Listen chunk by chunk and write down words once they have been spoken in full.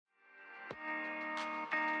I'm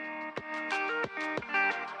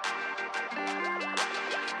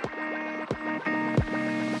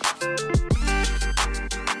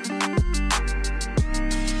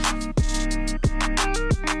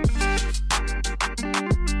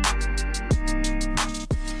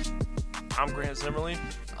Grant Zimmerly.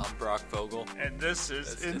 I'm Vogel. And this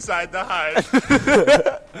is Inside the Hive.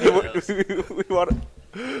 we want to...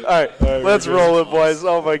 All right, let's roll it, boys.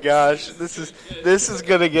 Oh, my gosh. This is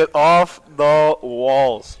going to get off the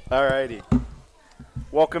walls. All righty.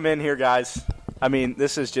 Welcome in here, guys. I mean,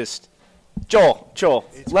 this is just... Joel,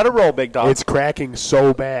 let it roll, big dog. It's cracking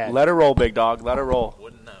so bad. Let it roll, big dog. Let it roll.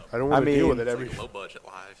 Wouldn't know. I don't want to deal with it It's every... like low-budget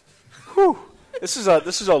live. Whew. This is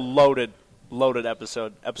a loaded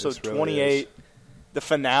episode. Episode 28, the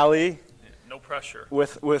finale. No pressure.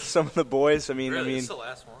 With some of the boys. Really, this is the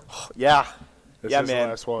last one? Yeah. This yeah, is man. The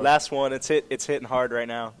last one. Last one. It's hitting hard right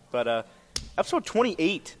now. But episode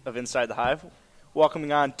 28 of Inside the Hive.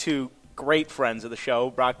 Welcoming on two great friends of the show,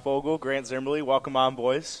 Brock Vogel, Grant Zimmerly. Welcome on,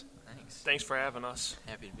 boys. Thanks for having us.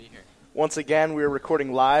 Happy to be here. Once again, we are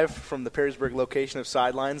recording live from the Perrysburg location of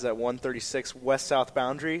Sidelines at 136 West-South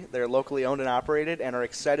Boundary. They're locally owned and operated and are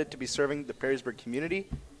excited to be serving the Perrysburg community.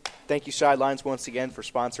 Thank you, Sidelines, once again for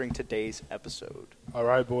sponsoring today's episode. All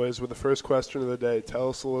right, boys, with the first question of the day, tell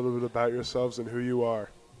us a little bit about yourselves and who you are.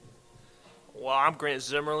 Well, I'm Grant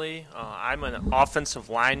Zimmerly. I'm an offensive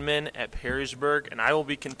lineman at Perrysburg, and I will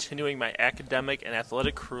be continuing my academic and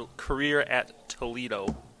athletic career at Toledo.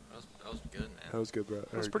 That was good, man. That was good, bro.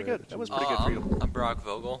 That was pretty good. That was pretty good for you. I'm Brock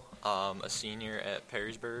Vogel, a senior at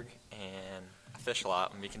Perrysburg, and I fish a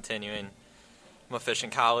lot. I'm going to be continuing. I'm a fish in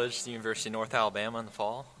college at the University of North Alabama in the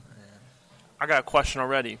fall. I got a question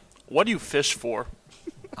already. What do you fish for?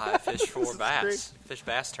 I fish for bass. Fish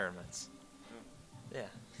bass tournaments. Yeah.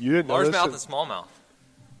 You didn't know Largemouth and smallmouth.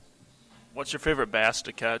 What's your favorite bass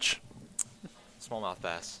to catch? Smallmouth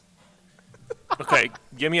bass. Okay,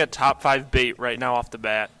 give me a top 5 bait right now off the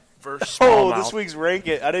bat. First smallmouth. This week's rank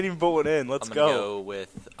it. I didn't even put one in. Let's I'm go. going to go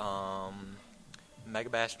with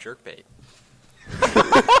Mega Bass Jerkbait.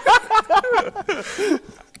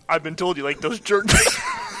 I've been told you like those jerk baits.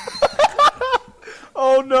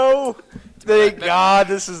 Oh, no. Thank God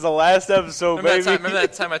this is the last episode, baby. Remember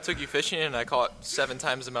that time I took you fishing and I caught 7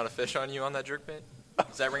 times the amount of fish on you on that jerkbait?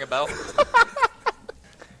 Does that ring a bell?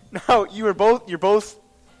 No, you're both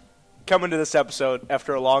coming to this episode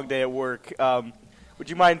after a long day at work. Would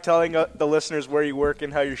you mind telling the listeners where you work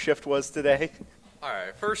and how your shift was today? All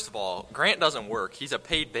right, first of all, Grant doesn't work. He's a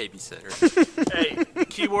paid babysitter. Hey, the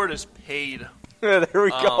keyword is paid. There we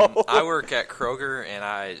go. I work at Kroger, and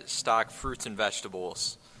I stock fruits and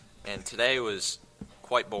vegetables. And today was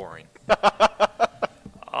quite boring.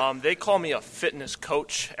 They call me a fitness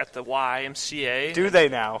coach at the YMCA. Do they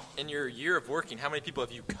now? In your year of working, how many people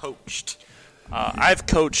have you coached? I've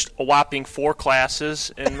coached a whopping 4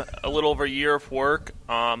 classes in a little over a year of work.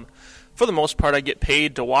 For the most part, I get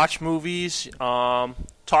paid to watch movies,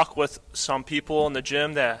 talk with some people in the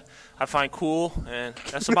gym that I find cool, and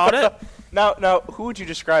that's about it. Now, who would you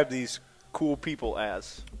describe these cool people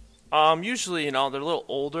as? Usually, they're a little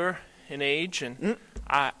older in age, and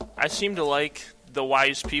I seem to like the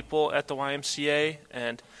wise people at the YMCA,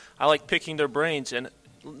 and I like picking their brains and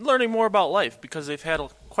learning more about life because they've had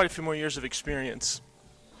quite a few more years of experience.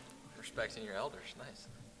 Respecting your elders, nice.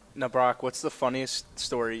 Now, Brock, what's the funniest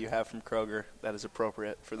story you have from Kroger that is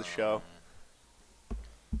appropriate for the show?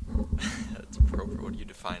 That's appropriate. What do you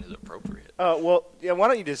define as appropriate? Well, yeah. Why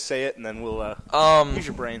don't you just say it and then we'll use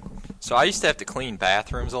your brain. So I used to have to clean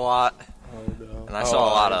bathrooms a lot, and I saw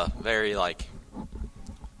a lot of very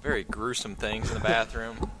gruesome things in the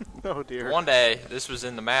bathroom. Oh dear. One day, this was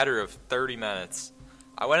in the matter of 30 minutes.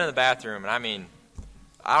 I went in the bathroom, and I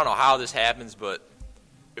don't know how this happens, but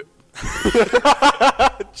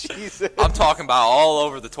Jesus. I'm talking about all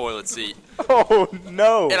over the toilet seat. Oh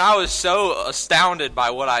no. And I was so astounded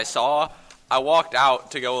by what I saw, I walked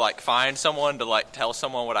out to go find someone to tell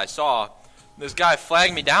someone what I saw. This guy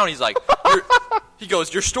flagged me down. He's like, he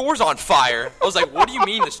goes, "Your store's on fire." I was like, "What do you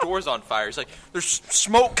mean the store's on fire?" He's like, "There's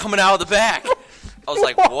smoke coming out of the back." I was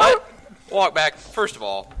like, "What?" Walk back. First of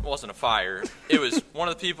all, it wasn't a fire. It was one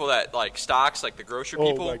of the people that stocks, the grocery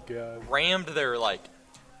people, my God. rammed their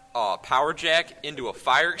power jack into a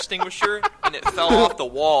fire extinguisher, and it fell off the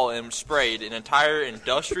wall and sprayed an entire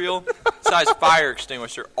industrial-sized fire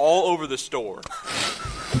extinguisher all over the store.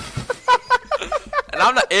 And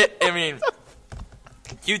I'm not.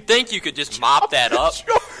 You'd think you could just mop that up.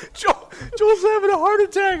 Joel's having a heart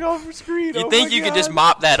attack off the screen. You'd think you could just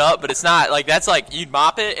mop that up, but it's not. That's you'd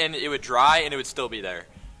mop it and it would dry and it would still be there.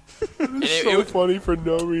 It's so funny for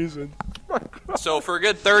no reason. So for a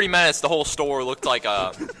good 30 minutes, the whole store looked like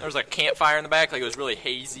there was like a campfire in the back. Like it was really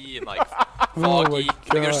hazy and like foggy. Like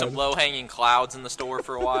there's some low-hanging clouds in the store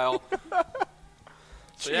for a while.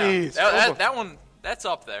 So Jeez. yeah, that one, that's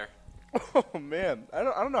up there. Oh man, I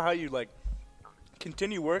don't know how you like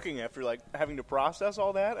continue working after like having to process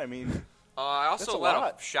all that. I mean, I that's also a let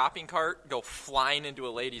lot. a shopping cart go flying into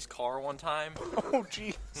a lady's car one time. Oh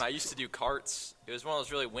geez. And I used to do carts. It was one of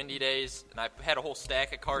those really windy days, and I had a whole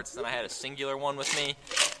stack of carts, and I had a singular one with me.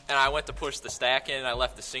 And I went to push the stack in, and I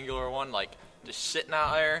left the singular one, like, just sitting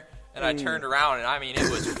out there. And I turned around, and I mean, it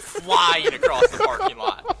was flying across the parking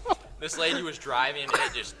lot. This lady was driving, and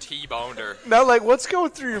it just T-boned her. Now, like, what's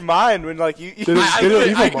going through your mind when, like, you Did it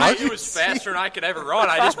leave a mark? It was faster than I could ever run.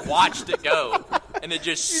 I just watched it go, and it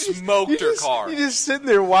just smoked her car. You're just sitting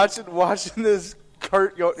there watching this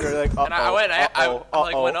cart go. You're like, And I went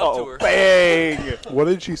up to her. Bang! What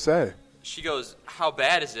did she say? She goes, "How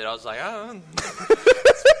bad is it?" I was like,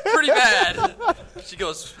 "It's pretty bad." She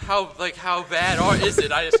goes, "How bad is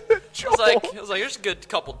it?" I was like, "There's a good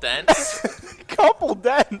couple dents." Couple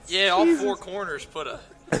dents. Yeah, all Jesus. four corners put a.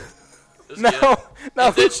 No.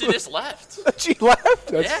 And then she just left. She left.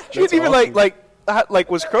 That's She didn't even awesome.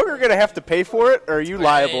 like. Was Kroger gonna have to pay for it, or are you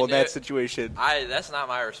liable in that situation? That's not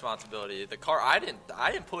my responsibility. The car, I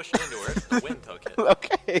didn't push into her. The wind took it.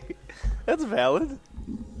 Okay, that's valid.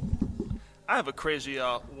 I have a crazy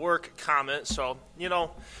work comment. So,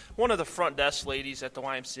 one of the front desk ladies at the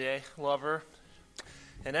YMCA, love her.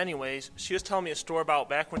 And anyways, she was telling me a story about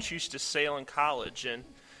back when she used to sail in college. And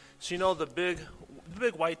so, the big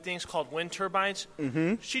white things called wind turbines?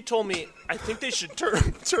 Mm-hmm. She told me, I think they should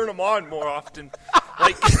turn them on more often.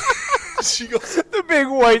 Like, she goes, The big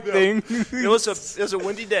white thing. it was a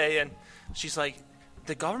windy day, and she's like,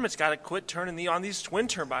 the government's got to quit turning on these wind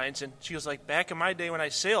turbines. And she was like, back in my day when I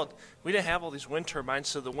sailed, we didn't have all these wind turbines,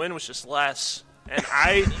 so the wind was just less. And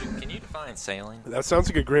Can you define sailing? That sounds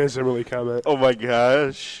like a Grant Zimmerly comment. Oh my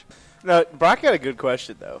gosh. Now, Brock got a good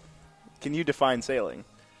question though. Can you define sailing?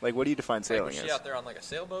 Like, what do you define sailing Was she as? out there on like a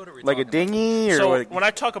sailboat, or Like a dinghy, or so what? when I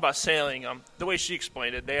talk about sailing, the way she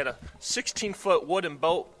explained it, they had a 16-foot wooden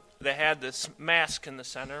boat that had this mast in the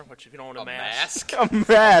center, which if you don't know what a mast. A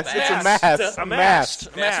mast. It's a mast. A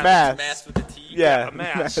mast. Mast with the T. Yeah, a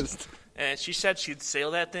mast. And she said she'd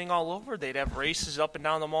sail that thing all over. They'd have races up and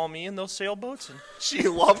down the Maumee in those sailboats, and she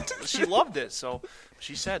loved it. So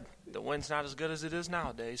she said the wind's not as good as it is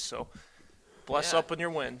nowadays. So bless up on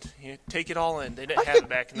your wind. You take it all in. They didn't have it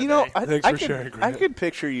back in the day. Thanks for sharing, Grant. I could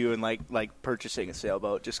picture you in like purchasing a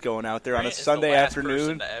sailboat, just going out there on a Grant is Sunday the last afternoon.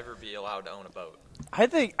 person to ever be allowed to own a boat. I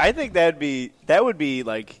think that would be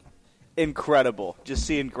like incredible. Just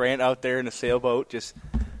seeing Grant out there in a sailboat, just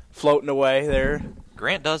floating away there.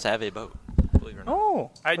 Grant does have a boat, believe it or not. Oh,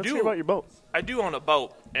 I let's do. hear about your boat. I do own a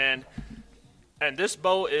boat, and this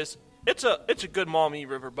boat is it's a good Maumee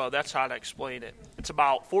River boat. That's how to explain it. It's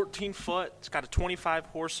about 14 foot. It's got a 25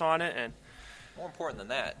 horse on it, and More important than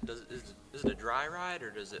that, is it a dry ride, or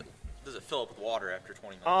does it fill up with water after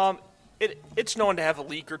 20 minutes? it's known to have a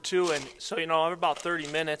leak or two, and so every about 30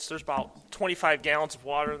 minutes, there's about 25 gallons of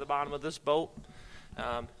water at the bottom of this boat.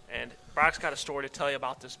 And Brock's got a story to tell you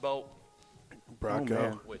about this boat. Brock, go.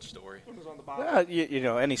 man. Which story?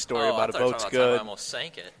 Any story about a I thought you were boat's talking about the time I good. almost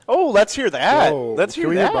sank it. Oh, let's hear that. Whoa. Let's hear Can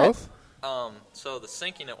we that. hear both? So the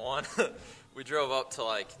sinking at one, we drove up to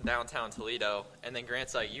like downtown Toledo, and then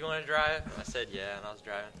Grant's like, "You want to drive?" I said, "Yeah," and I was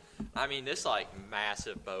driving. I mean, this like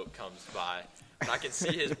massive boat comes by, and I can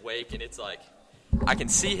see his wake, and it's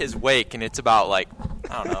about like,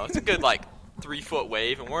 I don't know, it's a good like 3-foot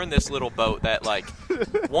wave, and we're in this little boat that like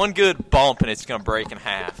one good bump and it's gonna break in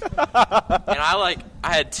half. And I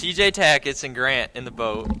had TJ Tackett's and Grant in the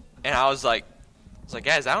boat, and I was like,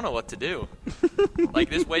 guys, I don't know what to do. Like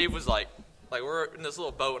this wave was like we're in this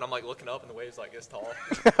little boat, and I'm like looking up, and the wave's like this tall.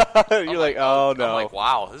 You're like, oh no. I'm like,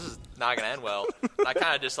 wow, this is not gonna end well. And I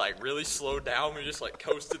kind of just like really slowed down. We just like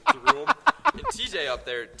coasted through them. And TJ up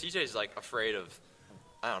there, TJ's like afraid of,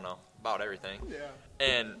 I don't know, about everything. Yeah.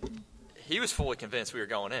 And he was fully convinced we were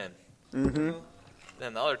going in. Mm-hmm.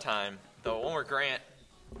 Then the other time, the one where Grant,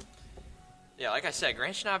 like I said,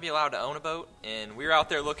 Grant should not be allowed to own a boat, and we were out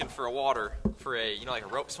there looking for a water for a, like a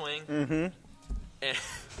rope swing. Mm-hmm. And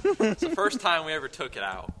it's the first time we ever took it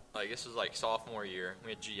out. Like this was like sophomore year.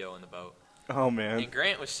 We had Gio in the boat. Oh man. And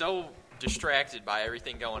Grant was so distracted by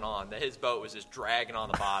everything going on that his boat was just dragging on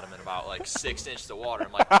the bottom in about like 6 inches of water.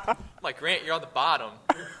 I'm like, Grant, you're on the bottom,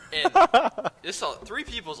 and this 3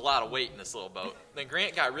 people's a lot of weight in this little boat. Then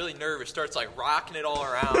Grant got really nervous, starts like rocking it all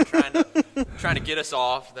around, trying to get us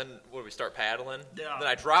off. Then we start paddling. Yeah. Then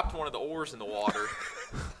I dropped one of the oars in the water.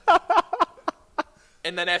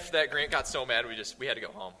 And then after that, Grant got so mad we had to go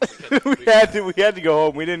home. We had to go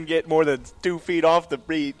home. We didn't get more than 2 feet off the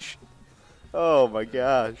beach. Oh my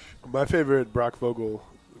gosh! My favorite Brock Vogel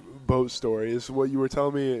boat story is what you were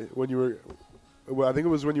telling me when you were. Well, I think it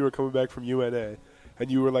was when you were coming back from UNA,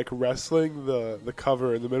 and you were like wrestling the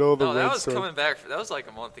cover in the middle of the. No, that was coming back. That was like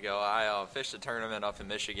a month ago. I fished a tournament up in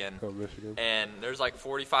Michigan. Oh, Michigan. And there's like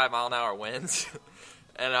 45-mile-an-hour winds,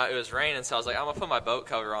 and it was raining. So I was like, I'm gonna put my boat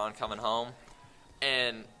cover on coming home,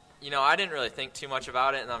 and I didn't really think too much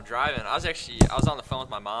about it. And I'm driving. I was on the phone with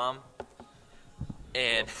my mom,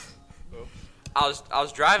 and. I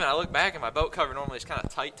was driving. I look back, and my boat cover normally is kind of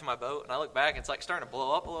tight to my boat. And I look back, and it's like starting to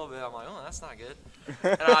blow up a little bit. I'm like, oh, that's not good.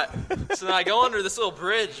 So then I go under this little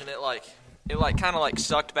bridge, and it kind of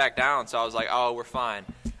sucked back down. So I was like, oh, we're fine.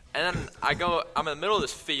 And then I'm in the middle of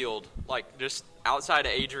this field, like just outside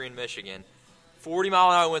of Adrian, Michigan.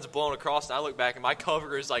 40-mile-an-hour winds blowing across, and I look back, and my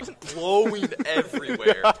cover is blowing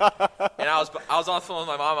everywhere. And I was on the phone with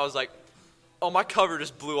my mom. I was like, oh, my cover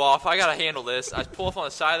just blew off. I got to handle this. I pull up on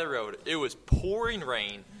the side of the road. It was pouring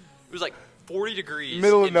rain. It was 40 degrees.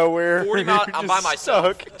 Middle of nowhere. 40 miles. I'm by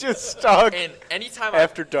myself. Just stuck. And anytime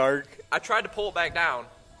after dark, I tried to pull it back down,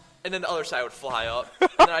 and then the other side would fly up.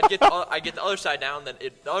 And then I'd get the other side down, then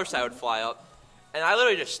the other side would fly up. And I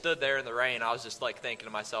literally just stood there in the rain. I was just thinking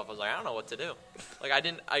to myself, I was like, I don't know what to do.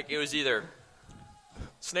 It was either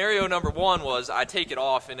scenario number one was I take it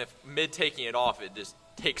off, and if mid taking it off, it just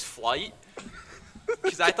takes flight.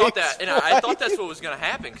 Because I thought that's what was going to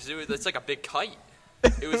happen. Because it's like a big kite.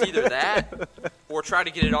 It was either that or try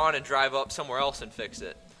to get it on and drive up somewhere else and fix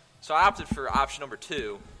it. So I opted for option number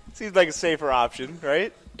 2. Seems like a safer option,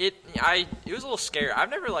 right? It was a little scary. I've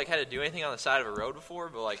never had to do anything on the side of a road before,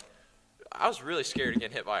 but I was really scared of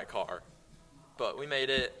getting hit by a car. But we made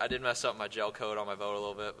it. I did mess up my gel coat on my boat a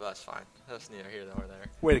little bit, but that's fine. That's neither here nor there.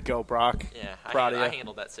 Way to go, Brock. Yeah, I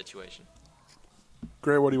handled that situation.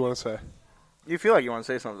 Grant, what do you want to say? You feel like you want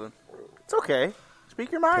to say something. It's okay.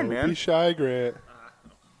 Speak your mind, man. Be shy, Grant.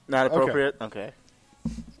 Not appropriate? Okay.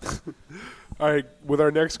 All right, with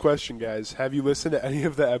our next question, guys, have you listened to any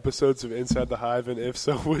of the episodes of Inside the Hive, and if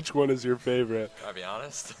so, which one is your favorite? Can I be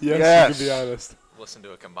honest? Yes, you can be honest. Listen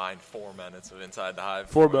to a combined 4 minutes of Inside the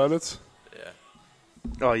Hive. 4 minutes? Yeah.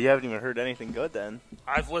 Oh, you haven't even heard anything good then.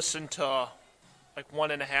 I've listened to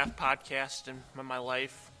 1.5 podcasts in my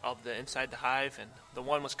life of the Inside the Hive, and the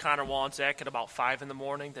one was Connor Wallensack at about 5 in the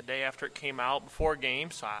morning the day after it came out before a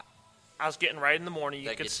game. So I was getting right in the morning,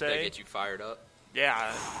 you could say. That get you fired up?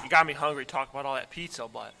 Yeah, you got me hungry talking about all that pizza,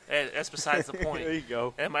 but that's besides the point. There you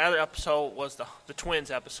go. And my other episode was the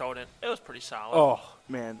Twins episode, and it was pretty solid. Oh,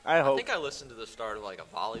 man. I hope. I think I listened to the start of a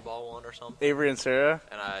volleyball one or something. Avery and Sarah?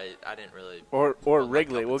 And I didn't really. Or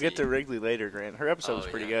Wrigley. We'll get to Wrigley later, Grant. Her episode was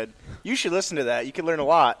pretty good. You should listen to that. You can learn a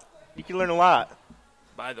lot.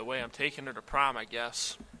 By the way, I'm taking her to prom, I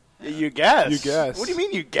guess. You guess? You guess. What do you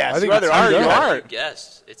mean you guess? I think You either it's are or you you know. aren't.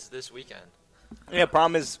 Guess. It's this weekend. Yeah,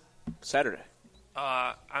 prom is Saturday.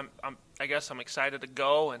 I guess I'm excited to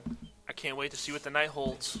go, and I can't wait to see what the night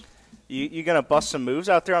holds. You gonna bust some moves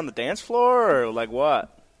out there on the dance floor, or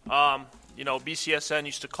what? BCSN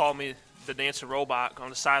used to call me the dancing robot on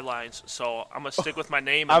the sidelines, so I'm gonna stick with my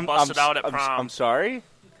name and bust it out at prom. I'm sorry?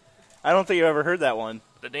 I don't think you ever heard that one.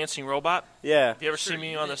 The dancing robot? Yeah. Have you ever seen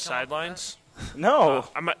me on the sidelines? No.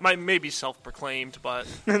 I might maybe self-proclaimed, but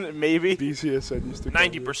maybe. BCSN used to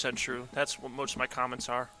 90% true. That's what most of my comments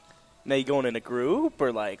are. Now you going in a group,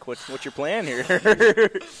 or what's your plan here?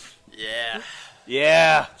 Yeah.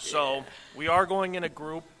 Yeah. So we are going in a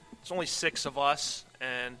group. It's only 6 of us,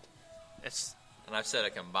 and it's. And I've said a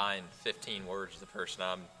combined 15 words to the person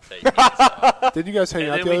I'm taking. So. Did you guys hang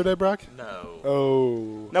out the other day, Brock? No.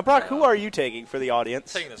 Oh. Now, Brock, who are you taking for the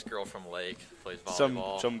audience? Taking this girl from Lake, plays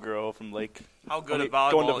volleyball. Some girl from Lake. How good at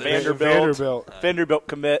volleyball Going to is. Vanderbilt. Vanderbilt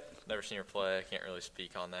commit. Never seen her play. I can't really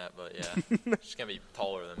speak on that, but yeah. She's going to be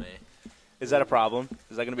taller than me. Is that a problem?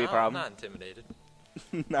 Is that going to be a problem? I'm not intimidated.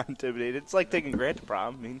 Not intimidated. It's like taking Grant to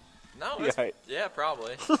prom. I mean, no, yeah,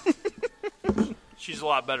 probably. She's a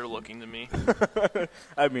lot better looking than me.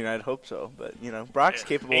 I mean, I'd hope so, but Brock's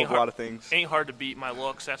capable of a lot of things. Ain't hard to beat my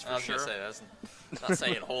looks, that's for sure. I was gonna say that's not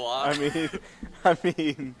saying a whole lot. I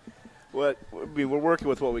mean, we're working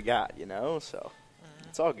with what we got, so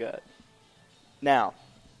it's all good. Now,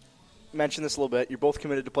 mention this a little bit. You're both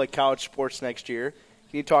committed to play college sports next year.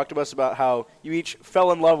 Can you talk to us about how you each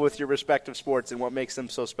fell in love with your respective sports and what makes them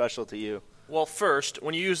so special to you? Well, first,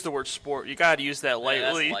 when you use the word sport, you got to use that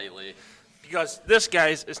lightly. Yeah, that's lightly. Because this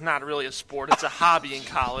guy's is not really a sport; it's a hobby in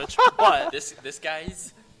college. But this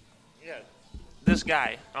guy's, yeah, this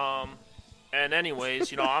guy. And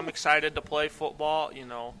anyways, I'm excited to play football.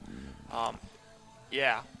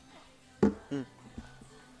 Yeah.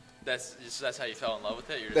 That's how you fell in love with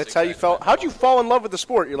it? You're just That's how you excited felt. about How'd you fall in love with the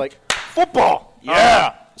sport? You're like, football.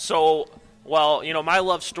 Yeah. So, well, my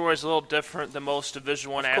love story is a little different than most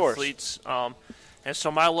Division I course. athletes. And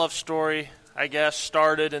so my love story, I guess,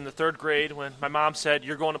 started in the 3rd grade when my mom said,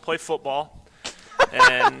 "You're going to play football."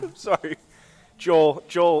 And Sorry.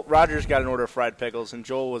 Joel Rogers got an order of fried pickles, and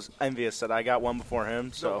Joel was envious that I got one before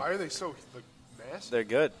him. So No, why are they so nasty? they're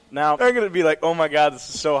good. Now they're going to be like, "Oh my God, this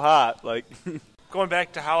is so hot!" Like, going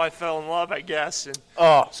back to how I fell in love, I guess. And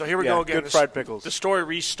so here we yeah, go again. Good fried pickles. The story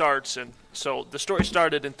restarts, and so the story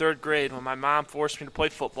started in 3rd grade when my mom forced me to play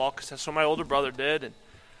football because that's what my older brother did, and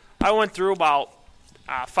I went through about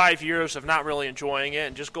 5 years of not really enjoying it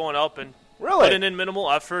and just going up and putting in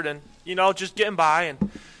minimal effort and just getting by,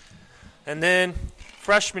 and then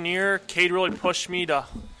freshman year, Cade really pushed me to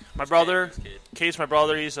my brother. Cade's my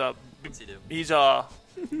brother. He's the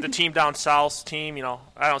team down south team.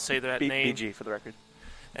 I don't say that name. BG for the record.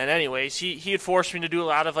 And anyways, he had forced me to do a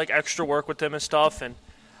lot of extra work with him and stuff, and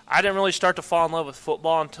I didn't really start to fall in love with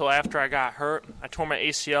football until after I got hurt. I tore my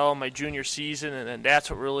ACL my junior season, and then that's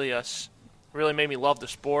what really made me love the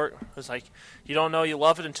sport. It was like you don't know you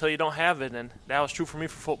love it until you don't have it, and that was true for me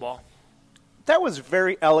for football. That was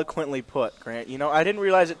very eloquently put, Grant. I didn't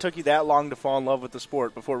realize it took you that long to fall in love with the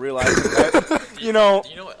sport before realizing that, Do you know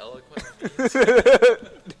what eloquent means?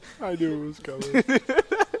 I knew it was coming.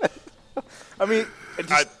 I mean,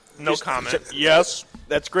 No comment. Yes,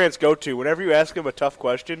 that's Grant's go-to. Whenever you ask him a tough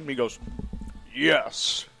question, he goes,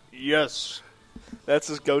 yes. That's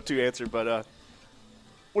his go-to answer. But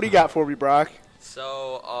what do you got for me, Brock?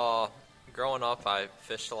 So, growing up, I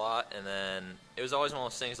fished a lot, and then it was always one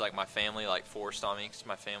of those things my family forced on me because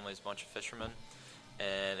my family is a bunch of fishermen,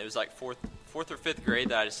 and it was fourth or 5th grade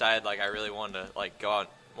that I decided I really wanted to go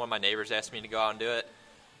out. One of my neighbors asked me to go out and do it,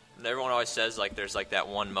 and everyone always says there's that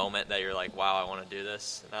one moment that you're wow, I want to do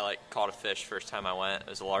this, and I caught a fish first time I went. It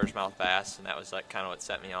was a largemouth bass, and that was kind of what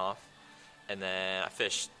set me off, and then I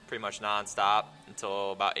fished pretty much nonstop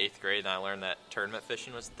until about 8th grade, and I learned that tournament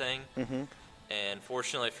fishing was the thing. Mm-hmm. And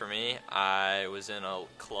fortunately for me, I was in a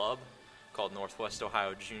club called Northwest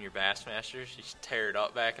Ohio Junior Bassmasters. He tear it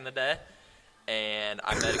up back in the day. And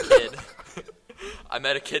I met a kid. I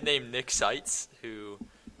met a kid named Nick Seitz, who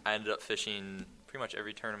I ended up fishing pretty much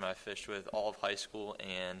every tournament I fished with, all of high school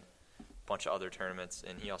and a bunch of other tournaments.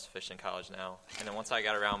 And he also fished in college now. And then once I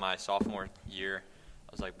got around my sophomore year,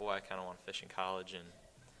 I was like, boy, I kind of want to fish in college. And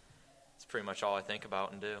it's pretty much all I think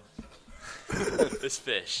about and do is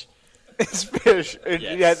fish. It's fish.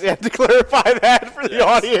 Yes. You have to clarify that for the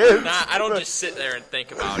audience. Nah, I don't just sit there and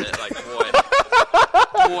think about it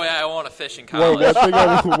boy, I want to fish in college.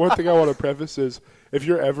 Well, one thing I want to preface is if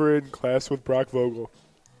you're ever in class with Brock Vogel,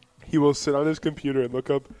 he will sit on his computer and look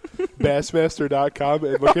up Bassmaster.com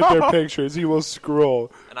and look at their pictures. He will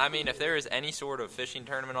scroll. And I mean, if there is any sort of fishing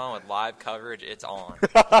tournament on with live coverage, it's on.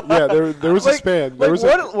 Yeah, there was a span.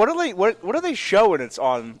 What do they show when it's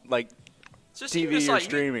on It's just, TV or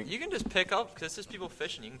streaming? You can just pick up, because it's just people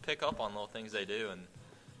fishing. You can pick up on little things they do and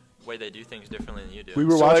the way they do things differently than you do. We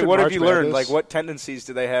were So watching what have March you learned? Madness. What tendencies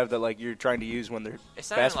do they have that you're trying to use when they're It's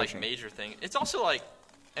not bass even fishing? major thing. It's also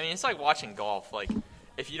it's like watching golf.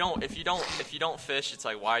 If you don't fish, it's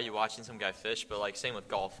why are you watching some guy fish? But same with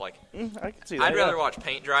golf. I can see that. I'd rather yeah. watch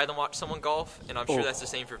paint dry than watch someone golf, and I'm sure that's the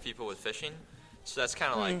same for people with fishing. So that's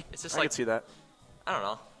kind of it's just I can see that. I don't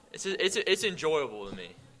know. It's enjoyable to me.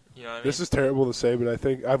 You know what I mean? This is terrible to say, but I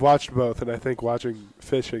think I've watched both, and I think watching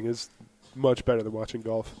fishing is much better than watching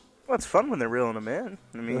golf. Well, it's fun when they're reeling them in.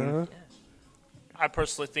 I mean, I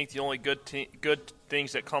personally think the only good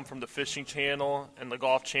things that come from the fishing channel and the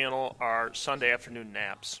golf channel are Sunday afternoon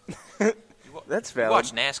naps. that's You valid.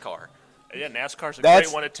 watch NASCAR. Yeah, NASCAR's a That's-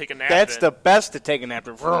 great one to take a nap That's in. the best to take a nap.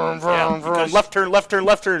 Vroom, vroom, Yeah, vroom. because- Left turn, left turn,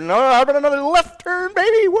 left turn. No, how about another left turn,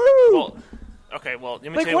 baby? Woo! Well, okay, well, let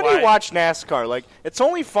me tell you when why. do you watch NASCAR? It's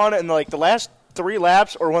only fun in the last 3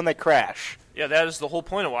 laps or when they crash. Yeah, that is the whole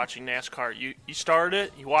point of watching NASCAR. You start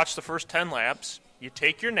it, you watch the first 10 laps, you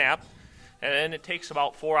take your nap, and then it takes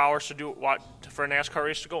about 4 hours for a NASCAR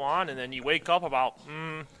race to go on, and then you wake up about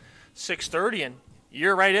 6:30, and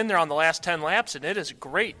you're right in there on the last 10 laps, and it is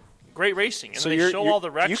great racing. And So they show all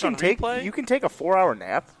the wrecks on replay. You can take a 4-hour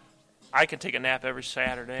nap, I can take a nap every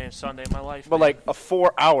Saturday and Sunday of my life. but man. a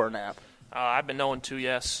 4-hour nap. I've been known to,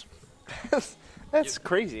 yes. That's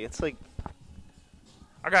crazy. It's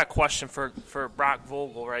I got a question for Brock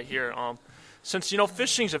Vogel right here. Since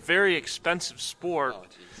fishing's a very expensive sport,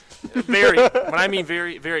 when I mean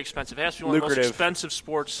very, very expensive, it has to be one of the most Lucrative. expensive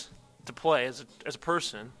sports to play as a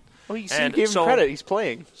person. well, you And gave him so- credit. He's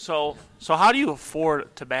playing. So how do you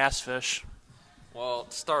afford to bass fish? Well,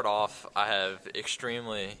 to start off, I have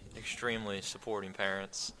extremely, extremely supporting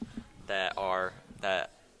parents that I'll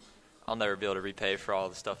never be able to repay for all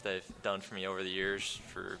the stuff they've done for me over the years,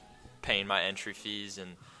 for paying my entry fees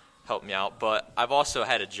and helped me out. But I've also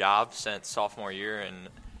had a job since sophomore year, and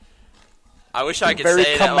I wish I could Very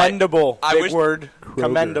say commendable. that, Big word.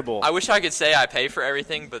 Commendable. I wish I could say I pay for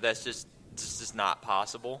everything, but that's just not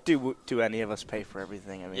possible. Do any of us pay for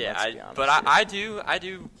everything? I mean, Yeah, let's be honest but here. I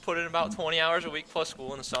do put in about 20 hours a week plus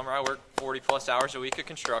school. In the summer, I work 40-plus hours a week of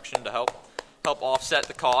construction to help offset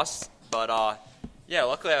the costs. But, yeah,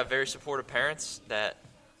 luckily I have very supportive parents that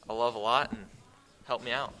I love a lot and help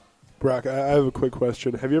me out. Brock, I have a quick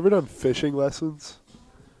question. Have you ever done fishing lessons?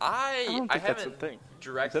 I don't think that's a haven't thing.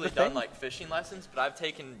 directly Is that a done, thing? like, fishing lessons, but I've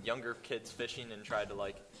taken younger kids fishing and tried to,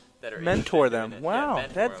 like, that are Mentor interested in them. it. Wow, Yeah,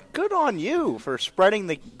 mentor that's them. good on you for spreading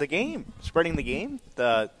the game. Spreading the game?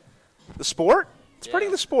 The sport?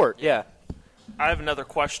 Spreading the sport, yeah. I have another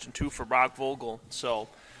question, too, for Brock Vogel. So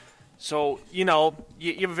you know,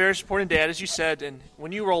 you have a very supporting dad, as you said, and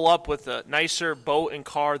when you roll up with a nicer boat and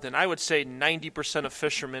car than I would say 90% of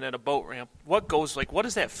fishermen at a boat ramp, what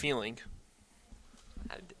is that feeling?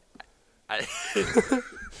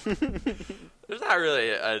 There's not really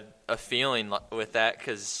a feeling with that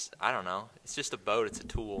because, I don't know, it's just a boat, it's a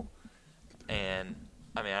tool. And,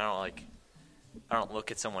 I mean, I don't look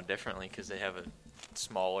at someone differently because they have a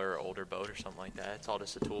smaller, older boat or something like that. It's all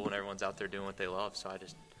just a tool and everyone's out there doing what they love. So I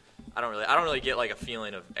don't really get like a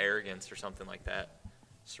feeling of arrogance or something like that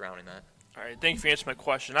surrounding that. All right, thank you for answering my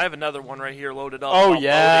question. I have another one right here loaded up. Oh, about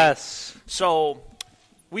yes. boating. So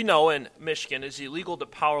we know in Michigan it's illegal to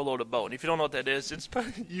power load a boat. And if you don't know what that is, it's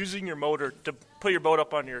using your motor to put your boat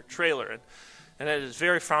up on your trailer. And that is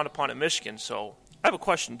very frowned upon in Michigan. So I have a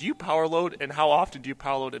question. Do you power load, and how often do you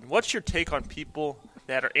power load? And what's your take on people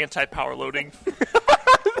that are anti-power loading?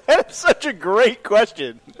 That's such a great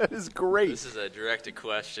question. That is great. This is a directed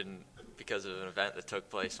question because of an event that took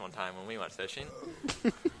place one time when we went fishing.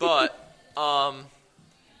 But,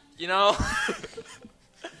 you know,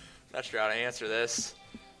 not sure how to answer this.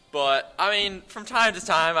 But, I mean, from time to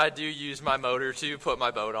time, I do use my motor to put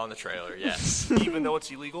my boat on the trailer, yes. Even though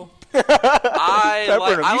it's illegal? You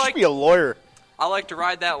should be a lawyer. I like to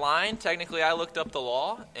ride that line. Technically, I looked up the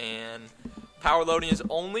law, and power loading is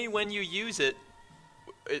only when you use it.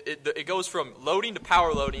 It goes from loading to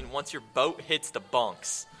power loading once your boat hits the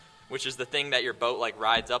bunks, which is the thing that your boat like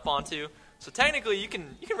rides up onto. So technically, you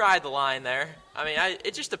can ride the line there. I mean,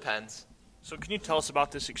 it just depends. So can you tell us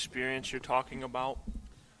about this experience you're talking about?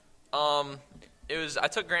 I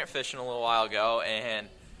took Grant fishing a little while ago, and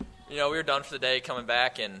we were done for the day, coming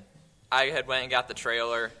back, and I had went and got the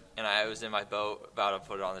trailer, and I was in my boat about to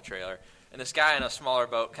put it on the trailer, and this guy in a smaller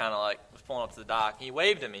boat kind of like was pulling up to the dock. He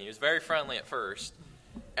waved at me. He was very friendly at first,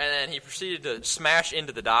 and then he proceeded to smash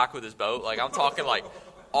into the dock with his boat. Like, I'm talking like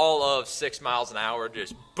all of 6 miles an hour,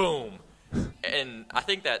 just boom. And I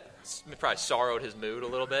think that probably sorrowed his mood a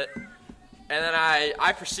little bit. And then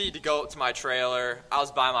I proceeded to go up to my trailer. I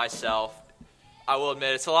was by myself. I will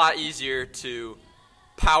admit, it's a lot easier to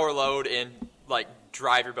power load and, like,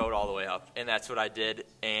 drive your boat all the way up. And that's what I did.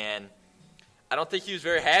 And I don't think he was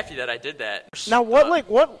very happy that I did that. Now,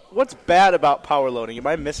 what's bad about power loading? Am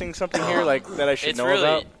I missing something here, like, that I should know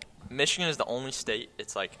about? Michigan is the only state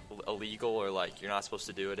it's, like, illegal or, like, you're not supposed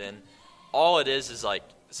to do it in. All it is, like,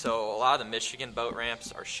 so a lot of the Michigan boat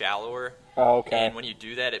ramps are shallower. Oh, okay. And when you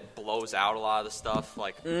do that, it blows out a lot of the stuff.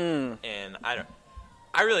 Like, and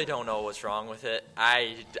I really don't know what's wrong with it.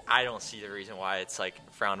 I don't see the reason why it's like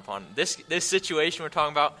frowned upon. This situation we're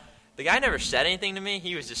talking about, the guy never said anything to me.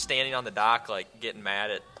 He was just standing on the dock, like getting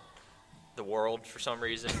mad at the world for some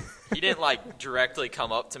reason. He didn't like directly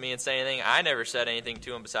come up to me and say anything. I never said anything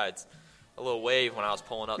to him besides a little wave when I was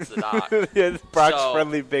pulling up to the dock. Yeah, Brock's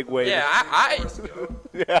friendly big wave. Yeah, I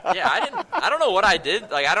don't know what I did.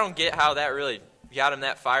 Like, I don't get how that really got him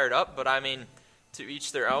that fired up. But I mean, to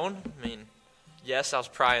each their own. I mean, yes, I was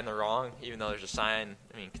probably in the wrong, even though there's a sign.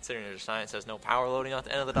 I mean, considering there's a sign that says no power loading at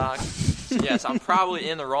the end of the dock. So yes, I'm probably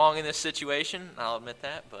in the wrong in this situation. I'll admit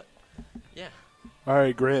that. But yeah. All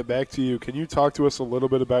right, Grant, back to you. Can you talk to us a little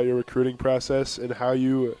bit about your recruiting process and how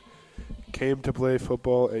you came to play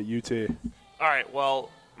football at UT? All right,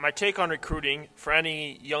 well, my take on recruiting, for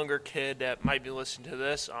any younger kid that might be listening to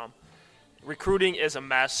this, recruiting is a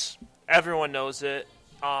mess. Everyone knows it.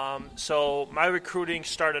 So my recruiting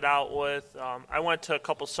started out with I went to a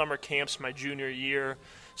couple summer camps my junior year,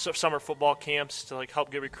 summer football camps to like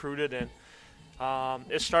help get recruited. And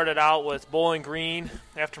it started out with Bowling Green.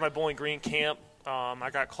 After my Bowling Green camp, I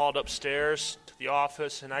got called upstairs to the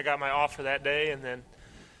office, and I got my offer that day. And then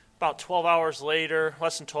about 12 hours later,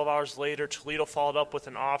 less than 12 hours later, Toledo followed up with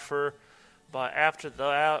an offer. But after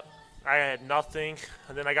that, I had nothing.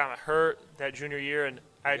 And then I got hurt that junior year, and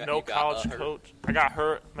I had no college coach. I got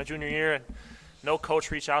hurt my junior year, and no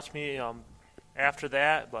coach reached out to me after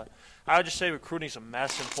that. But I would just say recruiting's a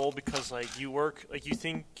mess in full because, like, you work, like, you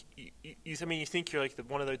think you're, like,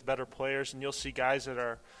 one of the better players, and you'll see guys that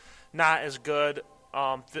are not as good,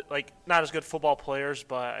 not as good football players,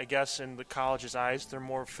 but I guess in the college's eyes, they're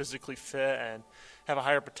more physically fit and have a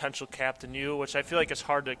higher potential cap than you, which I feel like is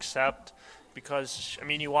hard to accept because, I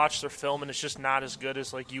mean, you watch their film and it's just not as good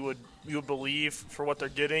as, like, you would believe for what they're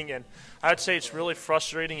getting. And I would say it's really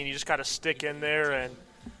frustrating, and you just got to stick in there and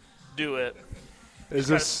do it. Is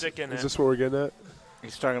this what we're getting at?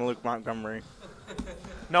 He's talking to Luke Montgomery.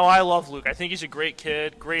 No, I love Luke. I think he's a great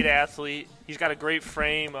kid, great athlete. He's got a great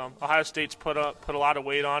frame. Ohio State's put a lot of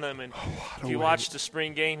weight on him, and if you watch the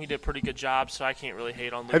spring game, he did a pretty good job. So I can't really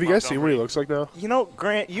hate on Luke. Have you guys seen what he looks like now? You know,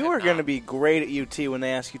 Grant, you are going to be great at UT when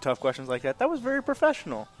they ask you tough questions like that. That was very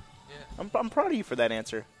professional. Yeah. I'm proud of you for that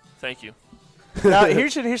answer. Thank you. Now,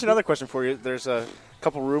 here's another question for you. There's a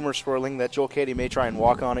couple rumors swirling that Joel Katie may try and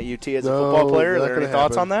walk on at UT as a football player. Are there any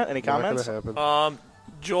thoughts on that? Any comments? Not gonna happen.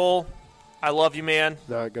 Joel, I love you, man.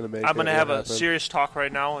 Not gonna make. I'm gonna have a serious talk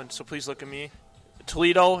right now, and so please look at me.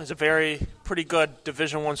 Toledo is a pretty good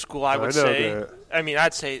Division I school, I would say. That. I mean,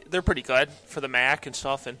 I'd say they're pretty good for the MAC and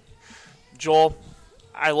stuff. And Joel,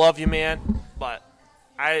 I love you, man, but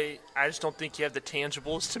I just don't think you have the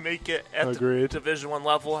tangibles to make it at the Division I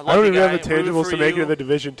level. I don't even have the tangibles to make it at the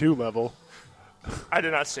Division II level. I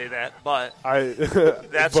did not say that, but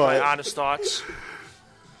that's my honest thoughts.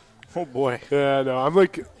 Oh boy. Yeah, no, I'm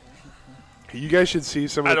like, you guys should see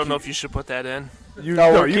some. I don't know if you should put that in. You're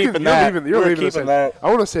leaving that. I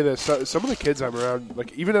want to say this. Some of the kids I'm around,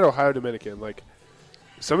 like even at Ohio Dominican, like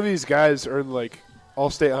some of these guys earn like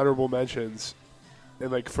all-state honorable mentions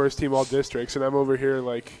and like first-team all-districts, and I'm over here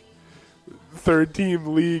like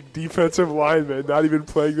third-team league defensive lineman, not even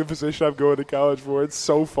playing the position I'm going to college for. It's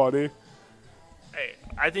so funny. Hey,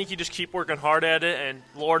 I think you just keep working hard at it, and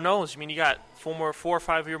Lord knows, I mean, you got 4 or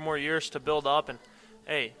 5 more years to build up, and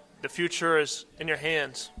hey, the future is in your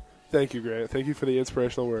hands. Thank you, Grant. Thank you for the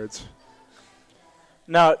inspirational words.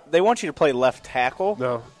 Now, they want you to play left tackle.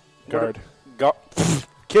 No, guard.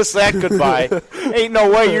 Kiss that goodbye. Ain't no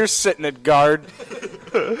way you're sitting at guard.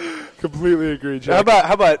 Completely agree, Jack.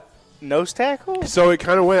 How about nose tackle? So it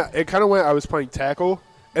kind of went. I was playing tackle,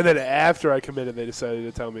 and then after I committed, they decided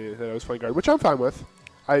to tell me that I was playing guard, which I'm fine with.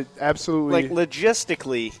 I absolutely like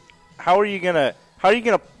logistically. How are you gonna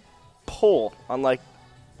pull on like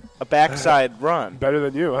a backside run? Better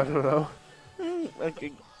than you. I don't know.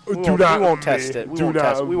 We won't test it. We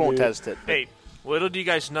won't test it. Hey, little do you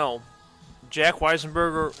guys know, Jack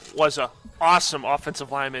Weisenberger was an awesome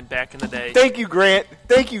offensive lineman back in the day. Thank you, Grant.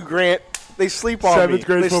 They sleep on me.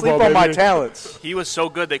 Grade they football, sleep on my baby. talents. He was so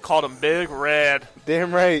good they called him Big Red.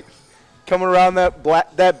 Damn right. Coming around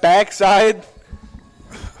that backside,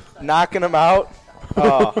 knocking him out.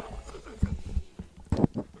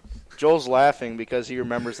 Joel's laughing because he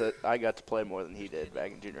remembers that I got to play more than he did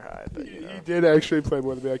back in junior high. But He did actually play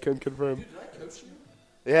more than me. I can confirm.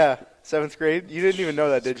 Yeah, 7th grade. You didn't even know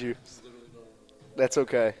that, did you? That's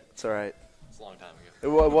okay. It's all right. It's a long time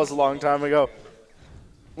ago. It was a long time ago.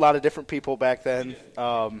 A lot of different people back then.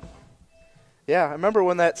 Yeah, I remember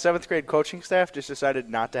when that 7th grade coaching staff just decided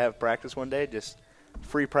not to have practice one day, just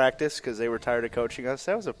free practice because they were tired of coaching us.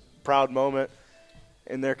 That was a proud moment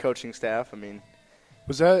in their coaching staff. I mean,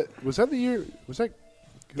 was that the year? Was that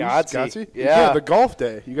Godsey? Yeah, the golf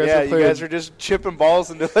day. You guys were just chipping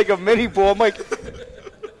balls into like a mini pool. I'm like,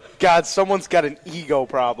 God, someone's got an ego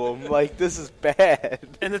problem. Like, this is bad.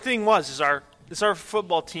 And the thing was, is our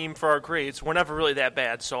football team for our grades were never really that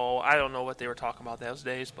bad. So I don't know what they were talking about those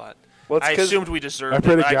days, but I assumed we deserved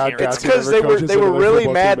it. It's because they were really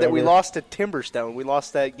mad that we lost to Timberstone. We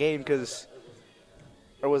lost that game because,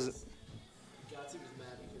 or was it?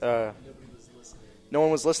 No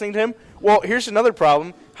one was listening to him? Well, here's another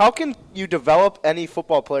problem. How can you develop any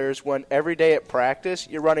football players when every day at practice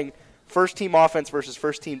you're running first-team offense versus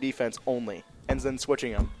first-team defense only and then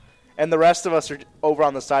switching them? And the rest of us are over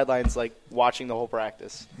on the sidelines, like, watching the whole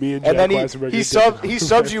practice. Me and Jack then he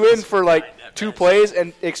subs you in for, like, 2 plays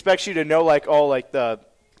and expects you to know, like, all, like, the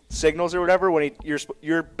signals or whatever when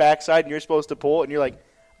you're backside and you're supposed to pull. And you're like,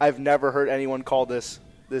 I've never heard anyone call this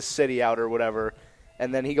city out or whatever.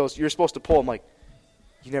 And then he goes, you're supposed to pull. I'm like,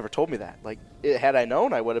 you never told me that. Like, had I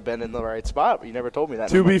known, I would have been in the right spot, but you never told me that.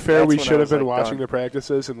 To be fair, we should have been watching the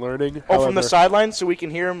practices and learning. Oh, from the sidelines, so we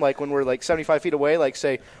can hear him, like, when we're, like, 75 feet away, like,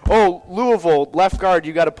 say, oh, Louisville, left guard,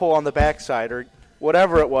 you got to pull on the backside, or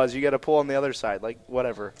whatever it was, you got to pull on the other side. Like,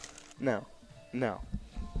 whatever. No.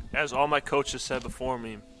 As all my coaches said before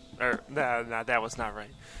me, that was not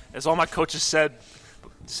right. As all my coaches said,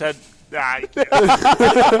 I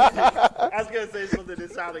was going to say something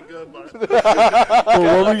that sounded good, but.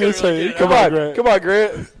 Well, what were you going to say? Come on,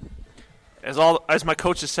 Grant. As my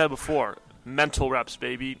coaches said before, mental reps,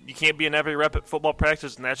 baby. You can't be in every rep at football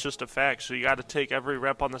practice, and that's just a fact. So you got to take every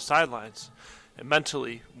rep on the sidelines and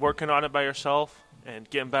mentally working on it by yourself and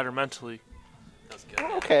getting better mentally. That's good.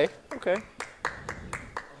 Okay.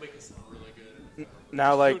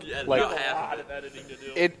 Now, like half of editing to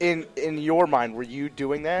do. in your mind, were you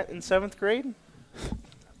doing that in 7th grade?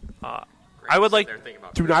 I would like.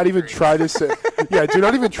 Do not even try to say. Yeah, do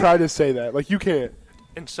not even try to say that. Like, you can't.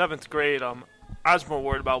 In 7th grade, I was more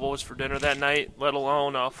worried about what was for dinner that night, let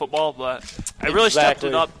alone football. But I really stepped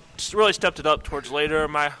it up towards later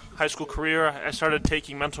in my high school career. I started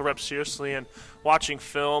taking mental reps seriously and watching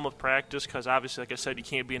film of practice because obviously, like I said, you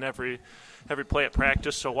can't be in every play at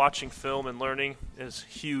practice. So watching film and learning is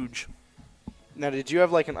huge. Now, did you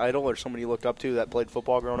have like an idol or somebody you looked up to that played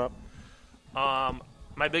football growing up?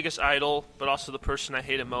 My biggest idol, but also the person I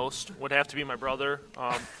hated most, would have to be my brother.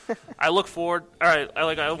 I look forward. All right,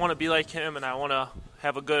 I want to be like him, and I want to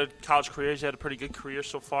have a good college career. He's had a pretty good career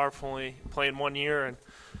so far, for only playing 1 year and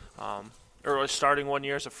or starting 1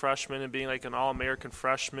 year as a freshman and being like an All-American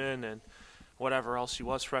freshman and whatever else he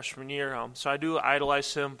was freshman year. So I do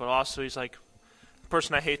idolize him, but also he's like the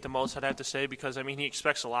person I hate the most, I'd have to say, because I mean he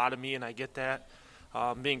expects a lot of me, and I get that.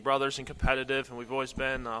 Being brothers and competitive, and we've always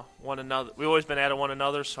been one another. We've always been at one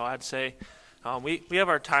another. So I'd say we have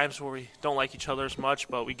our times where we don't like each other as much,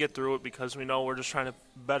 but we get through it because we know we're just trying to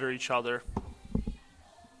better each other.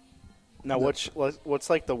 Now, what's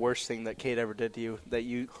like the worst thing that Kate ever did to you that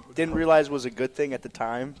you didn't realize was a good thing at the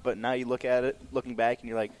time, but now you look at it, looking back, and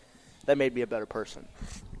you're like, that made me a better person?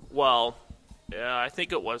 Well, yeah, I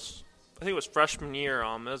think it was freshman year.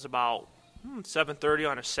 It was about 7:30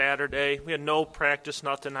 on a Saturday. We had no practice,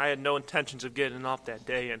 nothing. I had no intentions of getting up that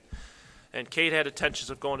day, and Kate had intentions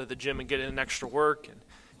of going to the gym and getting in extra work, and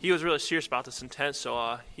he was really serious about this intent,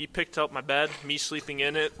 so he picked up my bed, me sleeping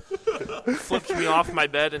in it, flipped me off my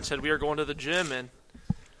bed and said we are going to the gym, and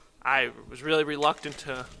I was really reluctant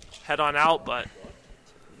to head on out, but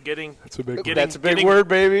that's a big word,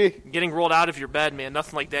 baby. Getting rolled out of your bed, man,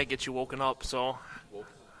 nothing like that gets you woken up, so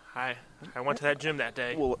I went to that gym that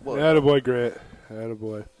day. Attaboy, Grant.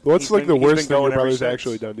 Attaboy. What's like the worst thing your brother's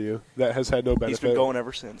actually done to you that has had no benefit? He's been going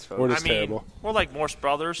ever since, folks. Or just terrible? We're like Morse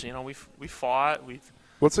brothers. You know, we fought.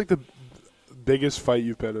 What's like the biggest fight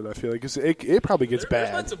you've been in? I feel like 'cause it probably gets bad.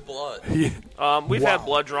 There's lots of blood. Yeah. We've had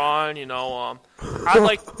blood drawn. You know,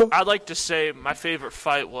 I'd like to say my favorite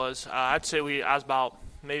fight was I'd say I was about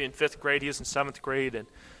maybe in 5th grade. He was in 7th grade, and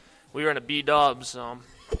we were in a B-dubs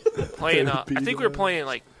playing. I think we were playing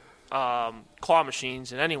like claw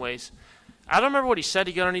machines. And anyways, I don't remember what he said.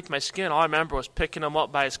 He got underneath my skin. All I remember was picking him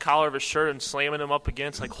up by his collar of his shirt and slamming him up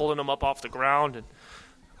against, like holding him up off the ground on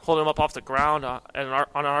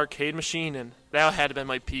an arcade machine. And that had to been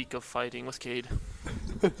my peak of fighting with Cade.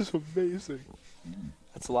 That's amazing.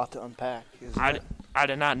 That's a lot to unpack. I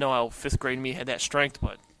did not know how 5th grade me had that strength,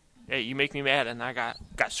 but hey, you make me mad, and I got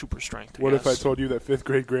super strength. What if I told you that 5th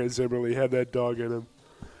grade Grant Zimmerly had that dog in him?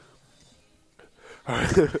 All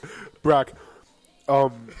right. Brock,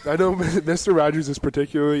 I know Mr. Rogers is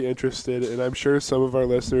particularly interested, and I'm sure some of our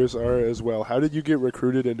listeners are as well. How did you get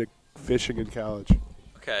recruited into fishing in college?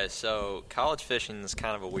 Okay, so college fishing is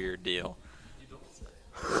kind of a weird deal.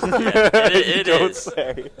 Yeah, it is.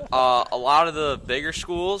 A lot of the bigger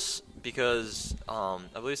schools, because I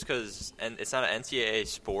believe it's because it's not an NCAA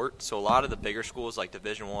sport, so a lot of the bigger schools like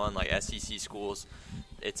Division I, like SEC schools,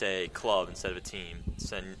 it's a club instead of a team.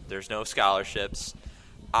 So there's no scholarships.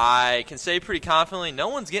 I can say pretty confidently no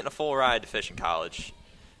one's getting a full ride to fish in college,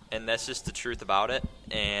 and that's just the truth about it.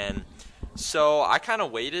 And so I kind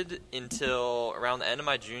of waited until around the end of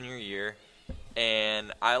my junior year,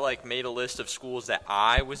 and I made a list of schools that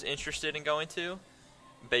I was interested in going to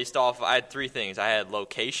based off – I had 3 things. I had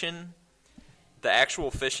location, the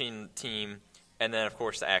actual fishing team, and then, of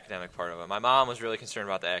course, the academic part of it. My mom was really concerned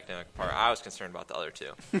about the academic part. I was concerned about the other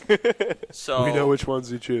 2. So we know which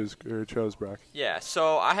ones you chose, Brock. Yeah,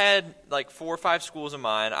 so I had 4 or 5 schools in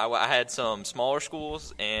mind. I had some smaller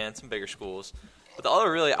schools and some bigger schools. But the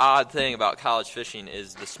other really odd thing about college fishing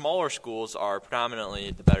is the smaller schools are predominantly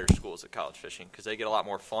the better schools at college fishing because they get a lot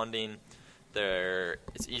more funding.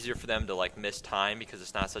 It's easier for them to miss time because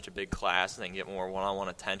it's not such a big class and they can get more one-on-one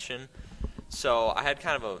attention. So I had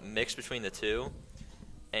kind of a mix between the 2,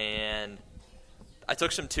 and I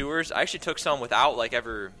took some tours. I actually took some without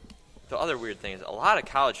ever the other weird thing is a lot of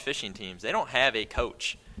college fishing teams, they don't have a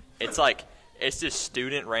coach. It's like it's just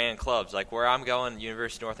student-ran clubs. Like where I'm going,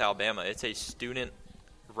 University of North Alabama, it's a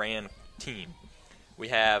student-ran team. We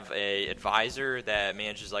have a advisor that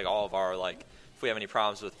manages like all of our like if we have any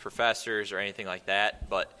problems with professors or anything like that.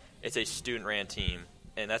 But it's a student-ran team,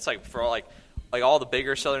 and that's like for like all the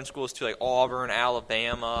bigger Southern schools too, like Auburn,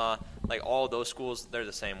 Alabama, like all of those schools. They're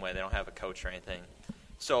the same way. They don't have a coach or anything.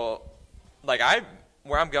 So, like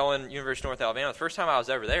where I'm going, University of North Alabama, the first time I was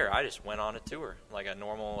ever there, I just went on a tour, like a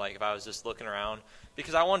normal, like if I was just looking around,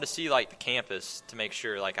 because I wanted to see like the campus to make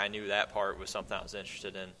sure like I knew that part was something I was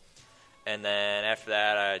interested in. And then after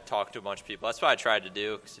that, I talked to a bunch of people. That's what I tried to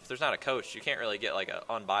do, because if there's not a coach, you can't really get like an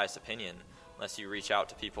unbiased opinion unless you reach out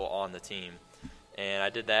to people on the team. And I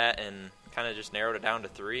did that and kind of just narrowed it down to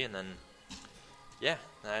 3, and then, yeah,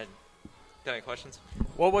 I got any questions?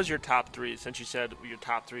 What was your top 3, since you said your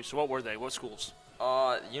top 3? So what were they? What schools?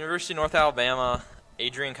 University of North Alabama,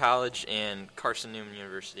 Adrian College, and Carson Newman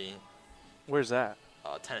University. Where's that?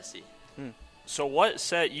 Tennessee. So what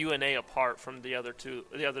set UNA apart from the other two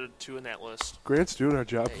in that list? Grant's doing our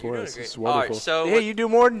job for us. It's wonderful. Right, so Hey, you do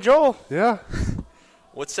more than Joel. Yeah.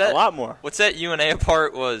 A lot more. What set UNA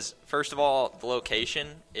apart was, first of all, the location.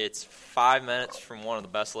 It's 5 minutes from one of the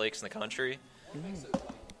best lakes in the country.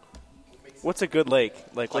 What's a good lake?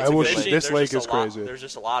 Like I wish fishing, this lake there's is a lot- crazy. There's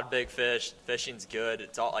just a lot of big fish. Fishing's good.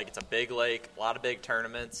 It's all like it's a big lake, a lot of big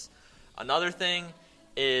tournaments. Another thing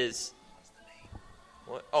is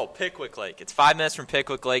Pickwick Lake. It's 5 minutes from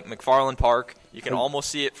Pickwick Lake, McFarland Park. You can almost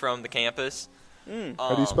see it from the campus.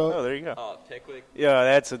 How do you spell it? Oh, there you go. Pickwick.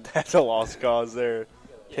 Yeah, that's a lost cause there.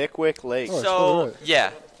 Pickwick Lake. Oh, So right.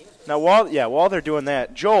 yeah, Now while they're doing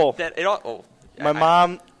that, Joel, my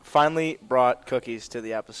mom finally brought cookies to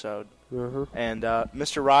the episode, and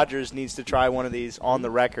Mr. Rogers needs to try one of these on the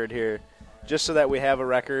record here, just so that we have a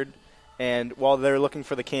record. And while they're looking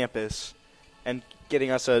for the campus and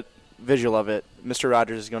getting us a visual of it, Mr.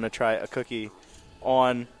 Rogers is going to try a cookie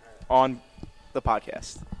on the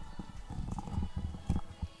podcast.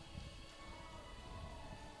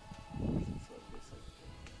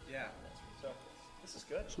 Yeah. So this is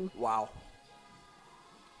good. Wow.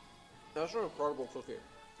 That's an incredible cookie.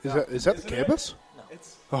 Is that the campus? No.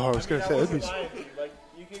 It's. Oh, I was going to say, that'd be... Like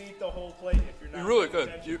you can eat the whole plate if you're not. You really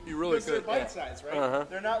could. You really Because they're could. bite size, right? Uh-huh.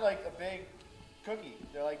 They're not like a big cookie.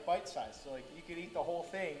 They're like bite size. So like you could eat the whole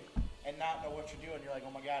thing and not know what you're doing. You're like,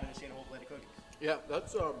 oh my god, I just ate a whole plate of cookies. Yeah,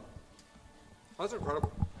 that's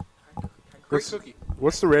incredible. Great cookie.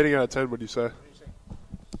 What's the rating out of 10, would you say?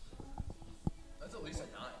 That's at least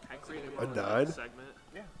a 9. A 9? Segment.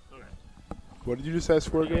 Yeah. Okay. What did you just ask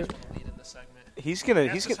for, Grant? Lead in the segment. He's gonna.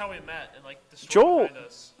 That's just how we met, and like the story Joel- behind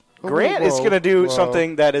us. Grant is gonna do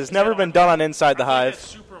something that has never been done on Inside the I think Hive. that's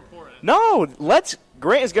super important. No,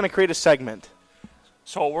 Grant is gonna create a segment.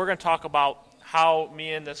 So we're gonna talk about how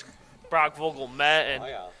me and this Brock Vogel met,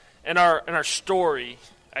 and our story,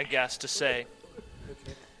 I guess, to say.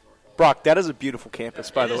 Brock, that is a beautiful campus,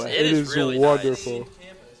 by the way. It It is is really wonderful.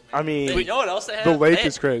 I mean, You know what else they have? The lake They-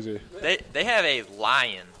 is crazy. They have a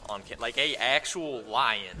lion on like a actual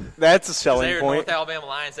lion. that's a selling They're point. North Alabama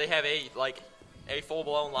Lions. They have a full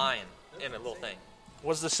blown lion in a little thing.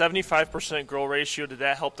 Was the 75% girl ratio, did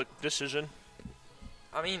that help the decision?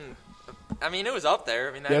 I mean, it was up there.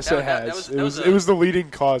 I mean, Yes, that, it has. That It was the leading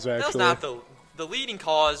cause, that was actually. not the leading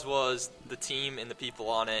cause was the team and the people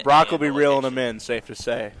on it. Brock will and be the reeling location. them in, safe to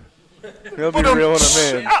say. He'll be reeling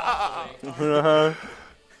them in. Uh-huh.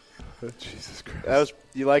 Jesus Christ.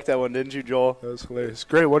 You liked that one, didn't you, Joel? That was hilarious.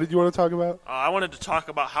 Great. What did you want to talk about? I wanted to talk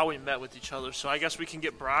about how we met with each other, so I guess we can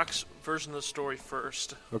get Brock's version of the story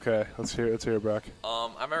first. Okay, let's hear it, Brock. I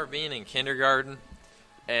remember being in kindergarten,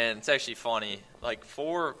 and it's actually funny. Like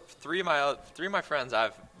three of my friends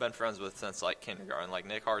I've been friends with since like kindergarten, like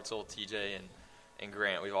Nick Hartzell, TJ, and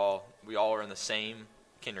Grant. We all were in the same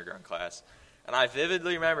kindergarten class, and I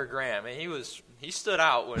vividly remember Grant. I mean, he stood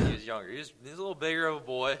out when he was younger. He was a little bigger of a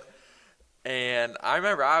boy, and I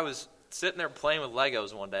remember I was sitting there playing with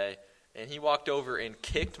Legos one day. And he walked over and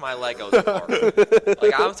kicked my Legos apart.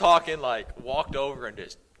 Like, I'm talking, like, walked over and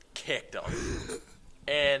just kicked them.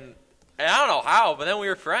 And I don't know how, but then we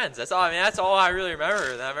were friends. That's all I really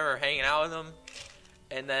remember. And I remember hanging out with him.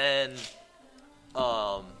 And then,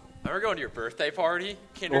 I remember going to your birthday party,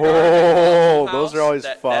 kindergarten. Oh, house. those are always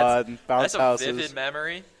fun. Bounce That's a houses. vivid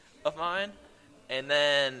memory of mine. And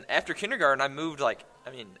then after kindergarten, I moved, like,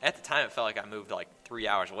 at the time it felt like I moved, like, 3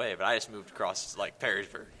 hours away. But I just moved across, like,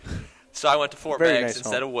 Perrysburg. So I went to Fort Very Meigs nice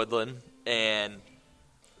instead home. of Woodland, and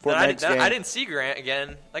Fort I Meigs game. didn't see Grant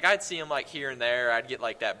again. Like, I'd see him, like, here and there. I'd get,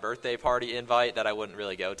 like, that birthday party invite that I wouldn't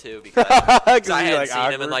really go to because I hadn't like, seen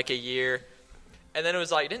him in, awkward. like, a year. And then it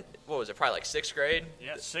was, like, what was it, probably, like, 6th grade?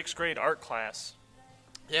 Yeah, 6th grade art class.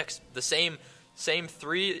 Yeah, 'cause the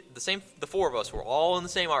four of us were all in the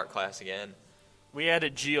same art class again. We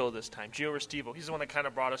added Gio this time. Gio Restivo. He's the one that kind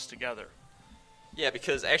of brought us together. Yeah,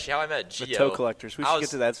 because actually how I met Gio. The toe collectors. We should get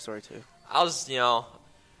to that story, too. I was,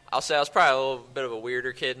 I'll say I was probably a little bit of a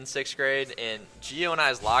weirder kid in 6th grade, and Gio and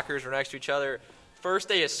I's lockers were next to each other. First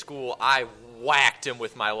day of school, I whacked him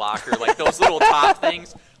with my locker. Like, those little top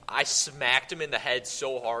things, I smacked him in the head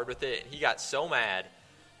so hard with it, and he got so mad.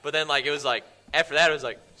 But then, like, it was like, after that, it was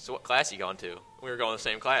like, so what class are you going to? We were going to the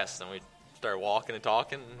same class, and we started walking and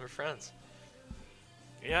talking, and we're friends.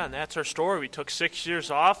 Yeah, and that's our story. We took 6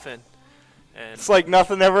 years off, and It's like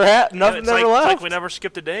nothing ever happened. Nothing it's ever like, left. It's like we never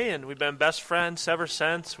skipped a day, and we've been best friends ever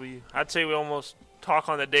since. I'd say we almost talk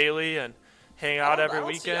on the daily and hang out every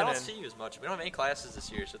weekend. I don't see you as much. We don't have any classes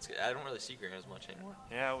this year, so I don't really see Grant as much anymore.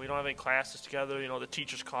 Yeah, we don't have any classes together. The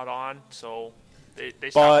teachers caught on, so they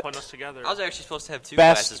But- stopped putting us together. I was actually supposed to have 2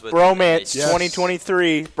 Best classes with him. bromance Yes.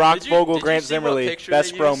 2023. Brock Did you- Vogel, did you Grant see what Zimmerly. picture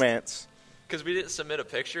Best they used? bromance. Because we didn't submit a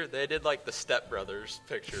picture. They did, like, the Step Brothers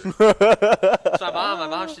picture. So my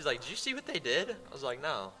mom, she's like, did you see what they did? I was like,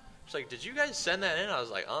 no. She's like, did you guys send that in? I was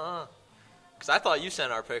like, Because I thought you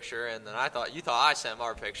sent our picture, and then you thought I sent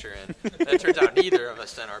our picture in. And it turns out neither of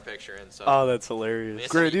us sent our picture in. So Oh, that's hilarious.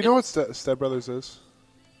 Grant, do you know what Step Brothers is?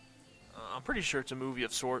 I'm pretty sure it's a movie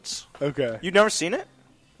of sorts. Okay. You've never seen it?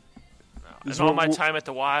 In all my time at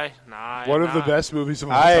the Y, nah. One of the best movies of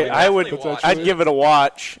all I time. would. definitely watch I'd it. give it a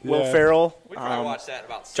watch. Will Yeah. Ferrell. we probably watched that in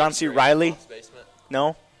about 6th John C. grade Reilly? in Mom's basement.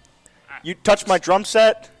 No. You touch my drum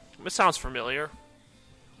set. It sounds familiar.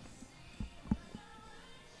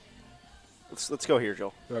 Let's go here,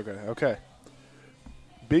 Joel. Okay.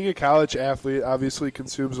 Being a college athlete obviously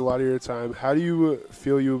consumes a lot of your time. How do you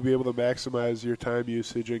feel you will be able to maximize your time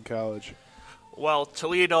usage in college? Well,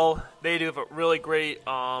 Toledo, they do a really great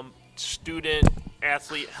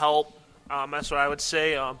student-athlete help. That's what I would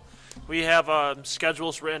say. We have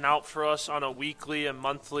schedules written out for us on a weekly and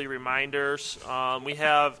monthly reminders. We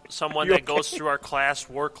have someone that goes through our class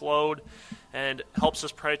workload and helps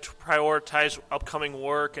us prioritize upcoming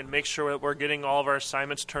work and make sure that we're getting all of our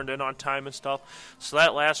assignments turned in on time and stuff. So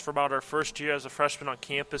that lasts for about our first year as a freshman on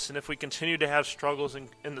campus. And if we continue to have struggles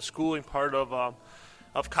in the schooling part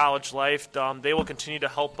of college life, they will continue to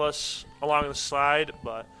help us along the side.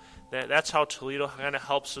 But that's how Toledo kind of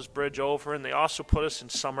helps us bridge over. And they also put us in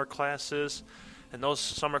summer classes. And those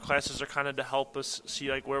summer classes are kind of to help us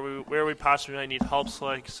see like where we possibly might need help. So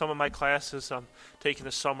like some of my classes I'm taking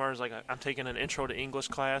this summer is like I'm taking an intro to English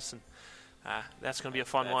class, and that's going to be a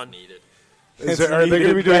fun That's one. needed. Are they going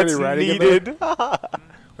to be doing any That's writing needed. in there? Are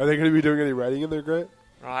they going to be doing any writing in there, Grant?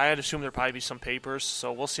 I'd assume there'll probably be some papers,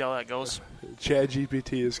 so we'll see how that goes.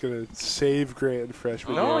 ChatGPT is going to save Grant in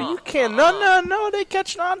freshman No, year. you can't. No. They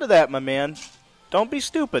catching on to that, my man. Don't be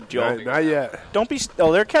stupid, Joel. Not yet. Don't be.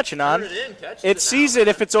 They're catching on. Turn it in, catch It sees it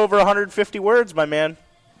if it's over 150 words, my man.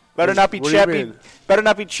 Better not be What do you mean? Better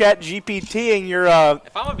not be Chat GPTing your If I'm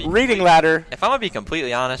gonna be reading complete- ladder. If I'm gonna be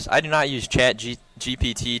completely honest, I do not use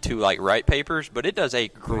GPT to like write papers, but it does a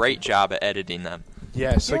great job at editing them.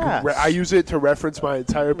 Yes. Yes. I use it to reference my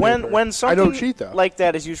entire paper. When I something don't cheat, though. like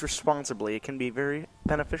that is used responsibly, it can be very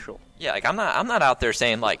beneficial. Yeah, like I'm not out there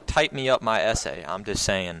saying like type me up my essay. I'm just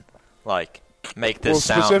saying like make this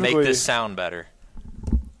specifically- sound better.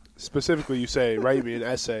 Specifically, you say, write me an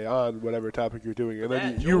essay on whatever topic you're doing, and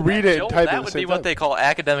then That- you Joel, read that- it Joel, and type it That at the would same be what time. they call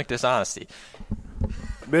academic dishonesty.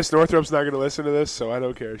 Miss Northrop's not going to listen to this, so I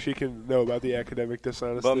don't care. She can know about the academic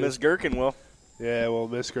dishonesty. But Ms. Gherkin will. Yeah, well,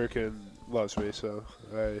 Miss Gherkin loves me, so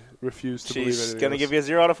I refuse to believe anything She's going to else. give you a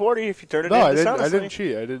 0 out of 40 if you turn it No, in I didn't dishonestly.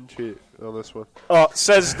 cheat. I didn't cheat on this one.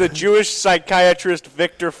 Says the Jewish psychiatrist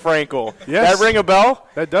Viktor Frankl. Yes. That ring a bell?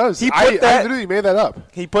 That does. He put I that- literally made that up.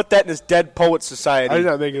 He put that in his Dead Poet Society. I did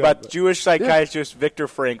not make it about up. Jewish psychiatrist Viktor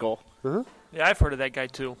Frankl. Yeah, I've heard of that guy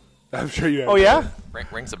too. I'm sure you have. Oh yeah,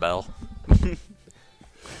 Rings a bell.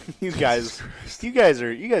 you guys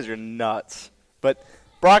are nuts. But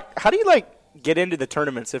Brock, how do you get into the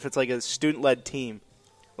tournaments if it's like a student-led team?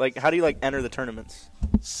 Like, how do you enter the tournaments?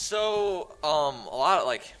 So a lot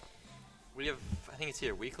of we have I think it's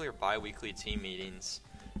either weekly or bi-weekly team meetings,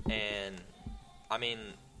 and I mean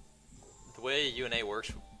the way UNA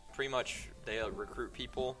works, pretty much they recruit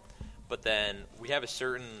people. But then we have a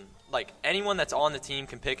certain, anyone that's on the team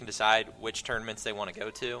can pick and decide which tournaments they want to go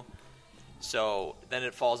to. So then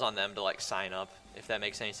it falls on them to, sign up, if that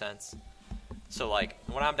makes any sense. So,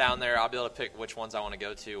 when I'm down there, I'll be able to pick which ones I want to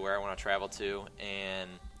go to, where I want to travel to. And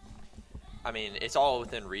I mean, it's all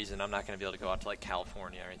within reason. I'm not going to be able to go out to, like,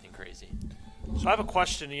 California or anything crazy. So I have a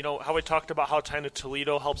question. You know how we talked about how time to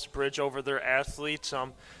Toledo helps bridge over their athletes.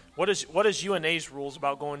 What is UNA's rules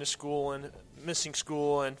about going to school and missing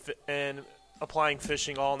school and applying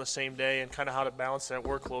fishing all on the same day, and kind of how to balance that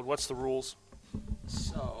workload? What's the rules?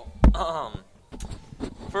 So,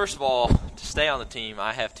 first of all, to stay on the team,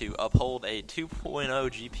 I have to uphold a 2.0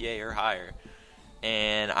 GPA or higher,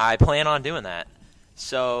 and I plan on doing that.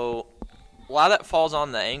 So, a lot of that falls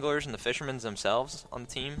on the anglers and the fishermen themselves on the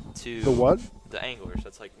team. To The what? The anglers.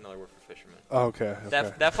 That's like another word for fishermen. Oh, okay.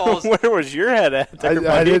 That falls. Where was your head at?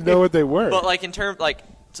 I didn't know what they were. But like in terms like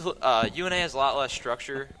UNA has a lot less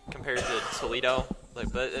structure compared to Toledo.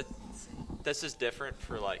 Like, but this is different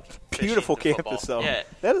for like Beautiful fishing, campus football. though. Yeah,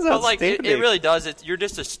 That is but like outstanding. it really does.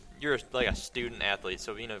 You're like a student athlete.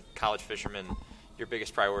 So being a college fisherman, your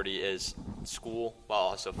biggest priority is school while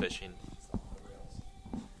also fishing.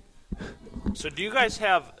 So do you guys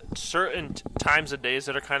have certain times of days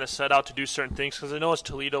that are kind of set out to do certain things? Because I know as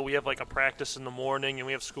Toledo, we have like a practice in the morning and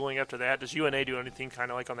we have schooling after that. Does UNA do anything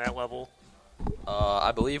kind of like on that level?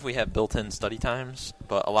 I believe we have built-in study times,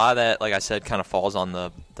 but a lot of that, like I said, kind of falls on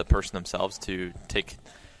the person themselves to take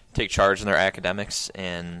charge in their academics.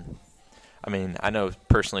 And I mean, I know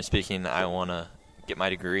personally speaking, I want to get my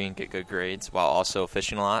degree and get good grades while also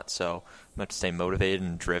fishing a lot. So I'm going to have to stay motivated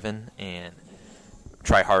and driven and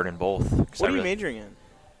try hard in both. What are you majoring in?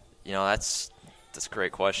 You know, that's a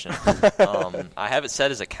great question. I have it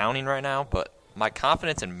set as accounting right now, but my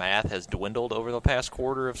confidence in math has dwindled over the past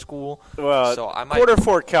quarter of school. Well, so I might, quarter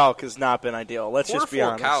four calc has not been ideal. Let's just be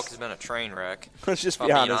honest. Quarter four calc has been a train wreck. Let's just if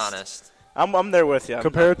be I'm being honest. I'm there with you.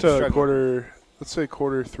 Compared to struggling. quarter, let's say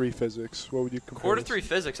quarter 3 physics, what would you compare? Quarter this? 3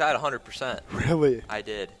 physics, I had 100%. Really? I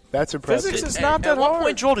did. That's impressive. Physics is not that At one hard.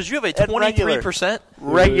 point, Joel, did you have a At regular. 23%?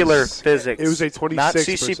 Regular was- physics. it was a 26%, Not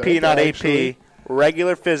CCP, not actually. AP.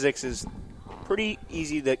 Regular physics is pretty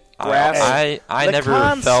easy to grasp. I The never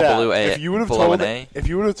concept. fell below If you would have below told an A. if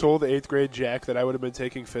you would have told the 8th grade Jack that I would have been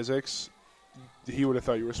taking physics, he would have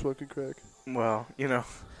thought you were smoking crack. Well, you know,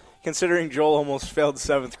 considering Joel almost failed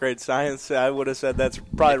 7th grade science, I would have said that's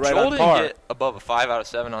probably If right Joel on didn't par. get above a 5 out of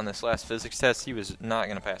 7 on this last physics test, he was not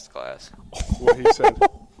going to pass the class. What he said.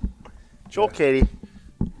 Joel, Katie,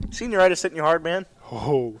 senioritis hitting you hard, man?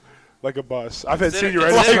 Oh, like a bus. I've had Consider-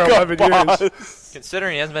 senioritis for Like 11 a years. bus.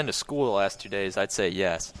 Considering he hasn't been to school the last 2 days, I'd say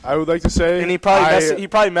yes. I would like to say, And he probably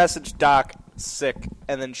messaged Doc sick,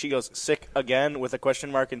 and then she goes sick again with a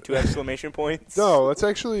question mark and 2 exclamation points. no.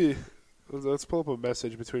 Let's pull up a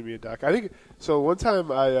message between me and Doc. I think so. One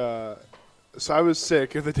time I was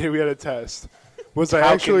sick, and the day we had a test, was I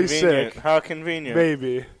How actually convenient. sick? How convenient.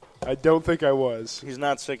 Maybe. I don't think I was. He's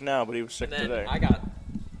not sick now, but he was sick And then today. I got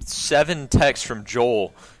 7 texts from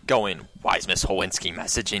Joel going, "Why is Miss Howinski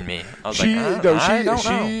messaging me?" I was She like, I don't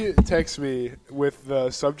know. she texts me with the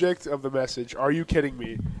subject of the message. Are you kidding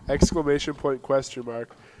me? Exclamation point question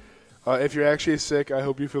mark. If you're actually sick, I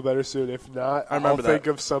hope you feel better soon. If not, I I'll remember think that.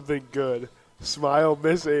 of something good. Smile,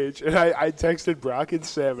 Miss H. And I texted Brock and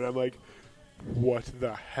Sam, and I'm like, what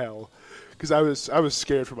the hell? Because I was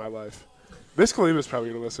scared for my life. Miss Kalima's probably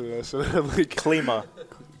going to listen to this. And I'm like, Klima.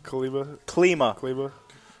 Kalima?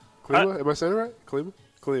 Am I saying it right?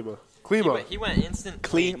 Kalima. He went instant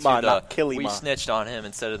Klima, not Kilima. We snitched on him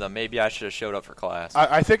instead of the maybe I should have showed up for class.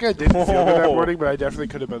 I think I didn't feel good that Oh. morning, but I definitely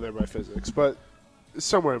could have been there by physics. But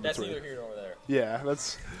somewhere in That's between. neither here nor there. Yeah,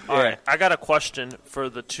 that's All right, I got a question for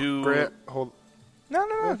the two. Grant. Hold. No,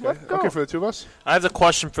 Okay. let's go. Okay, for the two of us. I have the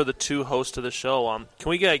question for the two hosts of the show. Can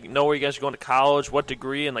we know where you guys are going to college, what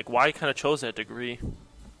degree, and like why you kind of chose that degree?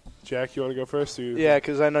 Jack, you want to go first? Or you Yeah,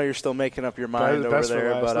 because I know you're still making up your mind over best for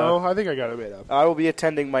there. last. But No, I think I got it made up. I will be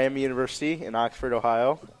attending Miami University in Oxford,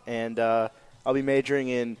 Ohio, and I'll be majoring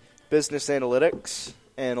in business analytics.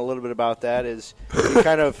 And a little bit about that is you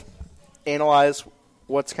kind of analyze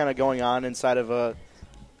what's kind of going on inside of a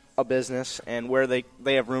business and where they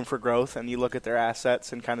have room for growth, and you look at their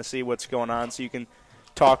assets and kind of see what's going on so you can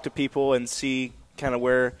talk to people and see kind of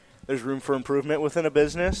where there's room for improvement within a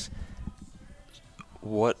business.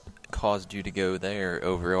 What caused you to go there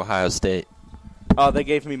over Ohio State? They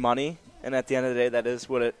gave me money, and at the end of the day, that is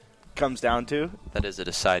what it comes down to. That is a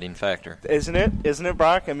deciding factor. Isn't it,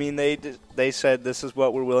 Brock? I mean, they said this is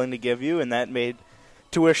what we're willing to give you, and that made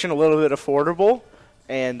tuition a little bit affordable.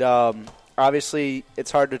 And obviously,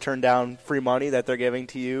 it's hard to turn down free money that they're giving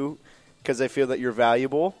to you because they feel that you're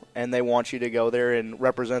valuable, and they want you to go there and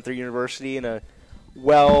represent their university in a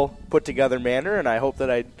well put together manner. And I hope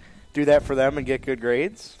that I do that for them and get good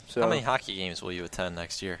grades. So, How many hockey games will you attend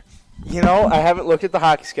next year? I haven't looked at the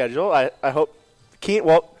hockey schedule. I hope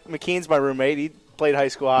McKean's my roommate. He played high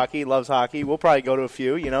school hockey, loves hockey. We'll probably go to a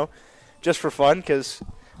few, just for fun because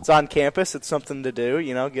it's on campus. It's something to do,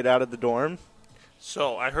 get out of the dorm.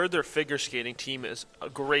 So I heard their figure skating team is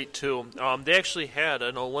great, too. They actually had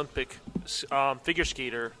an Olympic figure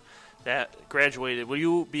skater that graduated. Will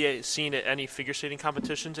you be seen at any figure skating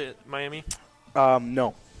competitions at Miami?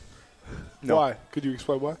 No. Why? Could you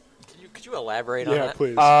explain why? Could you elaborate on that? Yeah,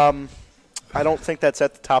 please. I don't think that's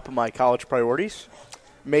at the top of my college priorities.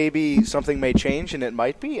 Maybe something may change, and it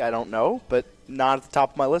might be. I don't know, but not at the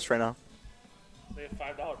top of my list right now. They have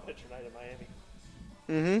 $5 pitcher night in Miami.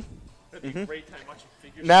 Mm-hmm. That'd be a great time watching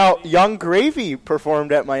figure Now, skating. Young Gravy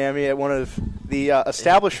performed at Miami at one of the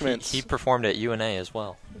establishments. He performed at UNA as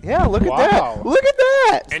well. Yeah, look Wow. at that. Look at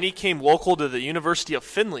that. And he came local to the University of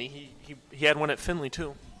Findlay. He had one at Findlay,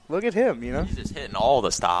 too. Look at him, He's just hitting all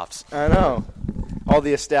the stops. I know. All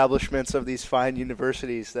the establishments of these fine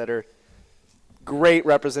universities that are great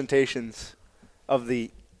representations of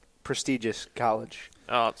the prestigious college.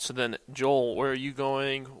 So then, Joel, where are you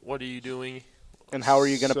going? What are you doing? And how are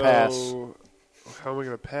you going to pass? How am I going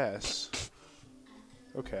to pass?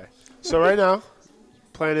 Okay. So right now,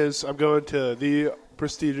 plan is I'm going to the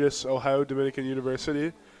prestigious Ohio Dominican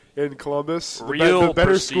University in Columbus. Real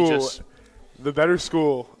better prestigious. school. The better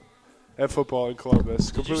school at football in Columbus.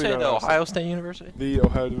 Did you Completely say not the awesome. Ohio State University? The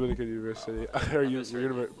Ohio Dominican University. Are you? You're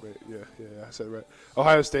gonna wait, yeah, I said it right.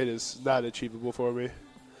 Ohio State is not achievable for me.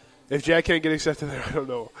 If Jack can't get accepted there, I don't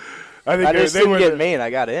know. I think I just they didn't would get Maine. I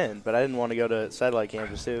got in, but I didn't want to go to satellite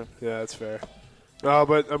campus too. Yeah, that's fair.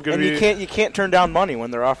 But I'm gonna And be. you can't turn down money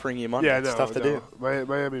when they're offering you money. Yeah, it's no, tough to do.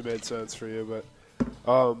 Miami made sense for you, but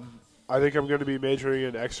I think I'm going to be majoring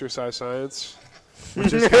in exercise science,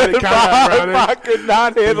 which is kind of ironic. I could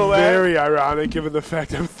not handle that. Very ironic, given the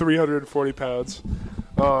fact I'm 340 pounds.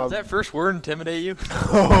 Does that first word intimidate you?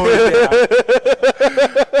 Oh,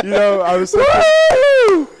 yeah. I was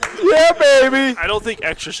thinking, Yeah, baby. I don't think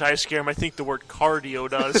exercise scare him. I think the word cardio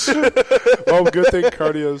does. well, good thing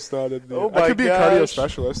cardio's not in the. Oh I my could be a cardio gosh.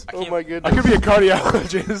 specialist. Oh my I goodness. could be a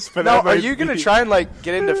cardiologist. But Now, that might are you going to be- try and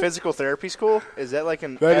get into physical therapy school? Is that like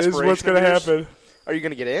an That is aspiration what's going of to yours? happen. Are you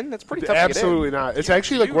going to get in? That's pretty tough Absolutely not. It's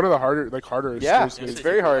actually one of the harder Yeah, schools to get it's into.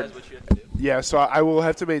 very hard. Yeah, so I will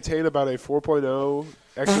have to maintain about a 4.0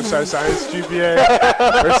 exercise science GPA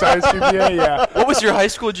or science GPA. Yeah, What was your high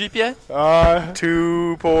school GPA?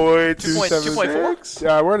 2.276.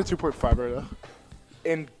 Yeah, we're at a 2.5 right now.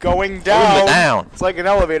 And going down. Down. It's like an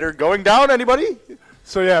elevator. Going down, anybody?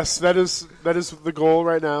 So yes, that is the goal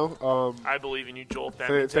right now. I believe in you, Joel. If that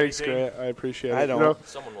means Thanks, anything. Grant. I appreciate it. I don't.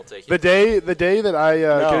 Someone will take The you. day that I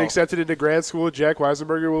No. get accepted into grad school, Jack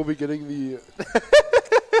Weisenberger will be getting the.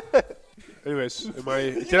 Anyways,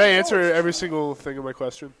 did I answer every single thing in my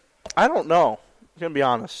question? I don't know. I'm going to be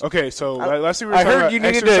honest. Okay, so last thing we were I talking heard about you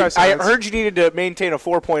needed exercise to. I science. heard you needed to maintain a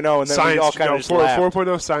 4.0, and then Science, we all kind of just 4.0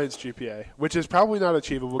 laughed. science GPA, which is probably not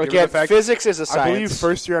achievable. given Again, the fact physics is a I believe science.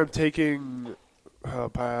 first year I'm taking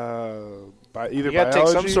either You got to take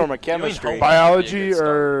some biology, sort of chemistry. biology Good stuff.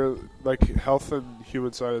 or like health and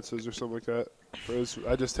human sciences or something like that.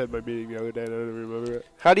 I just had my meeting the other day and I don't remember it.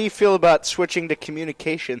 How do you feel about switching to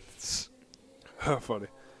communications? Funny.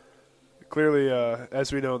 Clearly,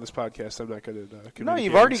 as we know in this podcast, I'm not good at No, communicating,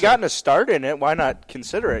 you've already so- gotten a start in it. Why not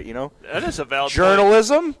consider it, That is a valid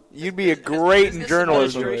Journalism? You'd be a great in Business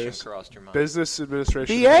journalism. administration crossed your mind. business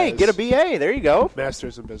administration. BA. has- Get a BA. There you go.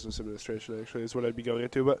 Master's in business administration, actually, is what I'd be going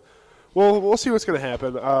into. But we'll see what's going to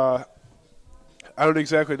happen. I don't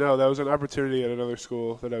exactly know. That was an opportunity at another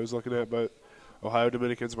school that I was looking at, but Ohio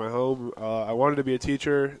Dominican's my home. I wanted to be a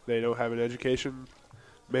teacher. They don't have an education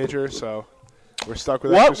major, so we're stuck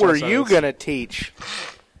with What exercise were you science. going to teach?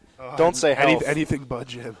 Don't say health. anything but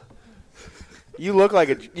gym. You look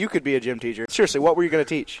like you could be a gym teacher. Seriously, what were you going to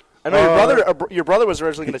teach? I know your brother was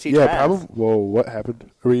originally going to teach Yeah, math. probably. Whoa, what happened?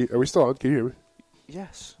 Are we still on? Can you hear me?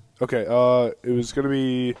 Yes. Okay. It was going to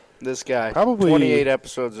be This guy. Probably- 28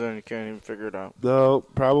 episodes in, you can't even figure it out.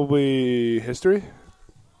 probably history.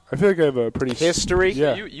 I feel like I have a pretty History?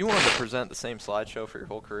 Yeah. You wanted to present the same slideshow for your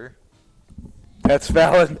whole career? That's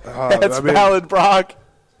valid. That's I mean- valid, Brock.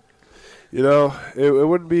 You know, it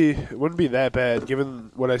wouldn't be that bad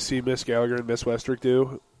given what I see Miss Gallagher and Miss Westrick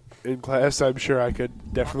do in class. I'm sure I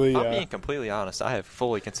could definitely. I'm being completely honest. I have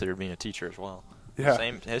fully considered being a teacher as well. Yeah.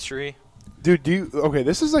 Same history. Dude, okay,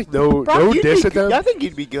 this is like no Brock, you'd dish be at them. good- I think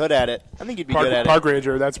you'd be good at it. I think you'd be good at Park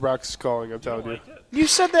Ranger, that's Brock's calling, I'm telling you. it. You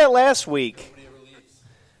said that last week.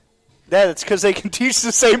 That's because they can teach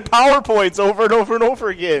the same PowerPoints over and over and over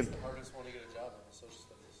again.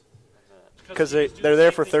 Because they're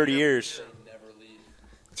there for 30 years.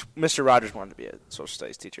 Mr. Rogers wanted to be a social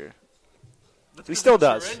studies teacher. He still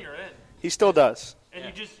does. He still does. And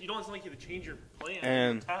you don't like you to change your plan.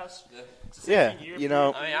 And test. yeah, you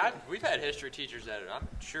know. I mean, we've had history teachers that I'm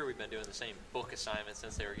sure we've been doing the same book assignment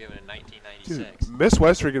since they were given in 1996. Miss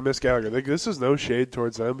Westrick and Miss Gallagher. This is no shade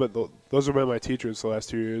towards them, but those have been my teachers the last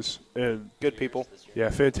 2 years, and Good people. yeah,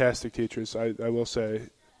 fantastic teachers. I will say,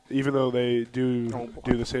 even though they do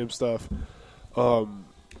the same stuff,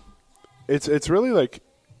 it's really like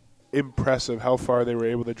impressive how far they were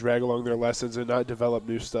able to drag along their lessons and not develop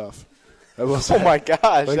new stuff. I will say. Oh my gosh,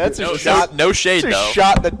 Like, that's No, a shot. no shade, That's a though.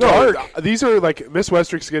 shot in the No, dark. these are like Miss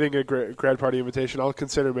Westrick's getting a grad party invitation. I'll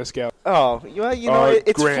consider Miss Gallagher. Oh, you know,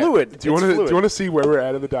 it's Grant, fluid. Do you It's want fluid. to see where we're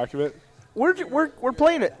at in the document? We're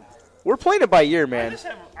playing it. We're playing it by ear, man.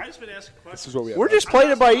 I just been asking questions. This is what we have. We're just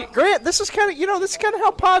playing it by ear. Grant, this is kind of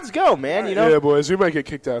how pods go, man. You know. Yeah, boys, we might get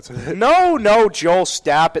kicked out today. No, Joel,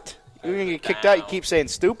 stop it. You're gonna get kicked out. You keep saying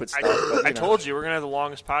stupid stuff. but, I told you we're gonna have the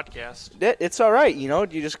longest podcast. it's all right. You know,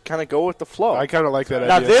 you just kind of go with the flow. I kind of like that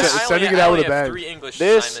Now idea. this- Sending it out with a I bang. have 3 English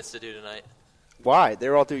This- assignments to do tonight. Why? They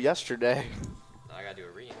were all due yesterday. I gotta do a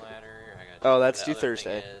reading ladder. Oh, that's the due other thing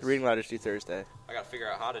Thursday. is, Reading letters due Thursday. I gotta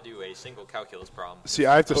figure out how to do a single calculus problem. See,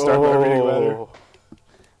 I have to start my reading letter.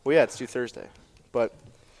 Well, yeah, it's due Thursday. But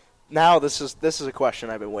now this is a question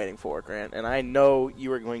I've been waiting for, Grant, and I know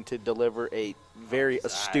you are going to deliver a very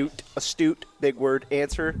astute, big word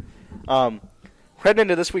answer. Heading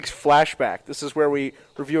into this week's flashback, this is where we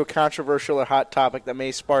review a controversial or hot topic that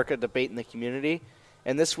may spark a debate in the community.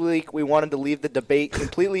 And this week, we wanted to leave the debate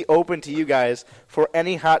completely open to you guys for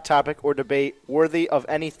any hot topic or debate worthy of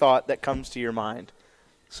any thought that comes to your mind.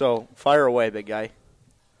 So, fire away, big guy.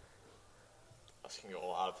 This can go a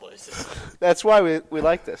lot of places. That's why we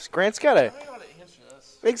like this. Grant's got to...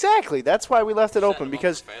 Exactly. That's why we left it open,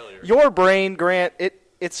 because your brain, Grant,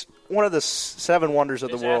 it's one of the 7 wonders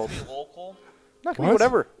of the world. Local. Not gonna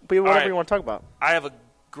What? be whatever right. you want to talk about. I have a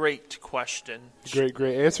great question. Great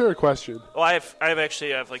answer or question? Well, I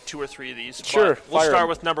have like 2 or 3 of these. Sure, but we'll fire start 'em.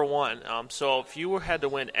 with number 1. So if you had to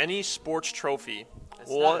win any sports trophy, That's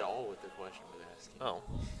what? not at all what the question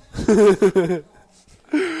was asking.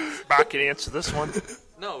 Oh. Brock can answer this one.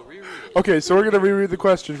 No, reread it. Okay, so we're going to reread the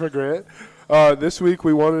question for Grant. This week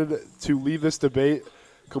we wanted to leave this debate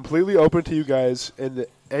completely open to you guys, and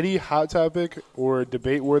any hot topic or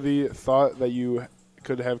debate-worthy thought that you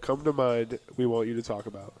could have come to mind, we want you to talk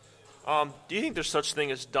about. Do you think there's such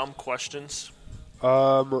thing as dumb questions?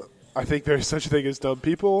 I think there's such a thing as dumb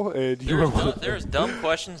people, and you are one of them. There's dumb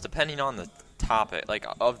questions depending on the topic, like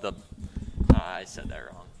of the. I said that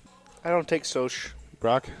wrong. I don't take soc.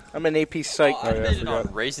 Brock? I'm an AP Psych. I yeah, I debated on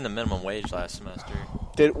forgot. raising the minimum wage last semester.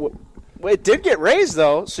 It did get raised,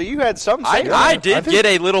 though, so you had some say. I did get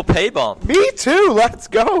a little pay bump. Me too. Let's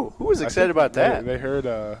go. Who was excited about that? They heard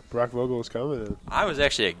Brock Vogel was coming. And, I was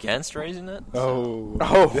actually against raising it. oh,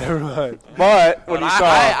 Oh. never mind. But when But you saw,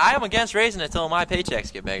 I am against raising it until my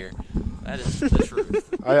paychecks get bigger. That is the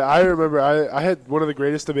truth. I remember I had one of the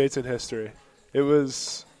greatest debates in history. It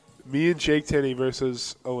was me and Jake Tinney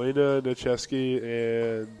versus Elena Nacheski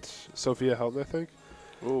and Sophia Helton, I think.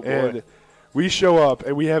 oh boy, And we show up,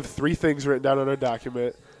 and we have 3 things written down on our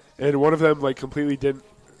document, and one of them like completely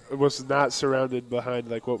was not surrounded behind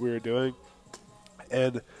like what we were doing,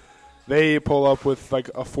 and they pull up with like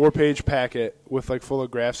a 4-page packet with like full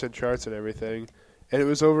of graphs and charts and everything, and it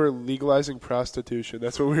was over legalizing prostitution.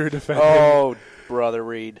 That's what we were defending. oh brother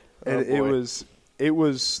Reed, And oh, boy. it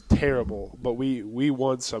was terrible, but we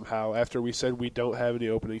won somehow after we said we don't have any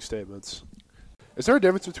opening statements. Is there a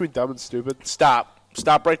difference between dumb and stupid? Stop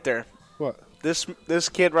right there. What? This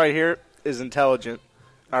kid right here is intelligent.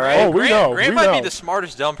 All right, Oh, we know. Grant we might know. be the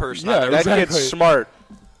smartest dumb person Yeah, I've ever that exactly. kid's smart.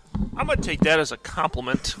 I'm going to take that as a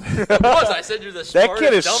compliment. was. I said you're the That smartest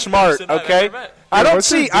kid is dumb smart. person I've Okay, ever met. I don't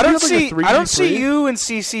what's your- see, I did you don't have, like, a see, I don't 3D see free? you in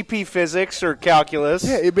CCP physics or calculus.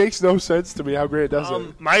 Yeah, it makes no sense to me how Grant does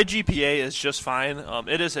it. My GPA is just fine.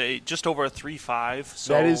 It is just over a 3.5.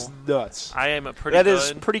 So That is nuts. I am a pretty That good.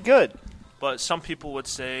 is pretty good. But some people would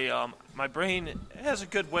say my brain has a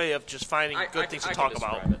good way of just finding good things to I talk can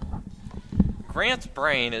about. describe it. Grant's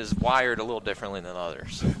brain is wired a little differently than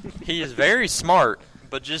others. He is very smart,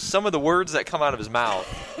 but just some of the words that come out of his mouth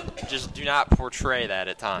just do not portray that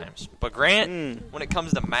at times. But Grant, when it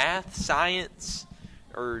comes to math, science,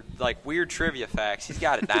 or like weird trivia facts, he's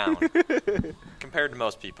got it down compared to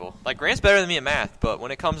most people. Like Grant's better than me at math, but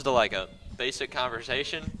when it comes to like a basic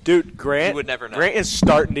conversation, Dude, Grant, You would never know. Grant is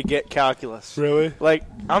starting to get calculus. Really? Like,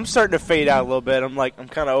 I'm starting to fade out a little bit. I'm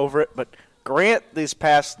kind of over it. But Grant, these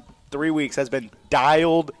past 3 weeks, has been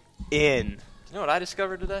dialed in. you know what I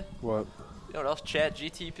discovered today? What? You know what else Chat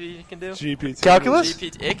GTP can do? GPT. Calculus?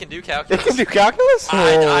 It can do It calculus. can do calculus?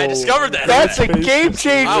 I discovered that. That's a game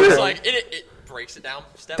changer. I was like, it breaks it down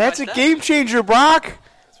step That's by a step. game changer, Brock.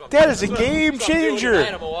 That's what I'm That doing. is a That's what I'm- game that's what I'm doing changer. tonight.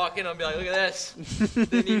 I'm going to walk in and be like, look at this.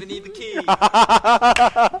 Didn't even need the key.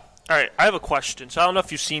 All right, I have a question. So I don't know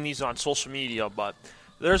if you've seen these on social media, but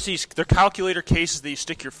they're calculator cases that you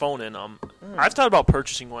stick your phone in. I've thought about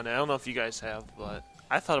purchasing one. I don't know if you guys have, but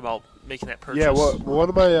I thought about making that purchase. Yeah, well, one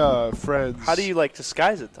of my friends. How do you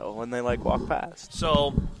disguise it though when they walk past?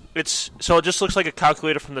 So it just looks like a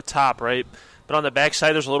calculator from the top, right? But on the back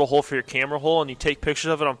side, there's a little hole for your camera hole, and you take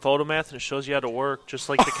pictures of it on Photomath, and it shows you how to work, just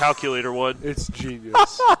like the calculator would. It's genius.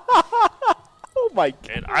 Oh my god!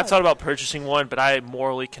 And I've thought about purchasing one, but I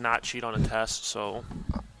morally cannot cheat on a test, so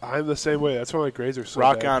I'm the same way. That's why my grades are so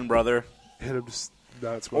Rock bad. on, brother. And I'm just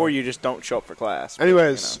not smart. Or you just don't show up for class. but,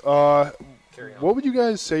 Anyways, you know. what would you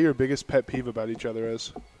guys say your biggest pet peeve about each other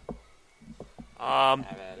is?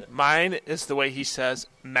 mine is the way he says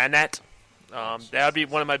 "manet." That would be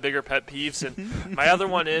one of my bigger pet peeves. And my other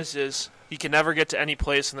one is he can never get to any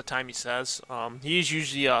place in the time he says. He's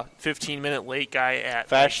usually a 15-minute late guy at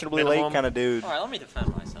fashionably late minimum. kind of dude. All right, let me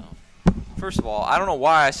defend myself. First of all, I don't know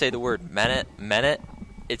why I say the word minute.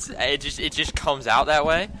 It just comes out that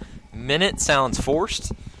way. Minute sounds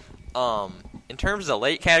forced. In terms of the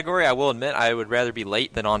late category, I will admit I would rather be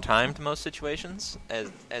late than on time to most situations,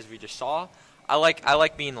 as we just saw. I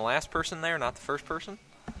like being the last person there, not the first person.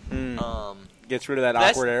 Gets rid of that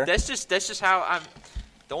awkward air. That's just how I'm.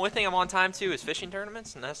 The only thing I'm on time to is fishing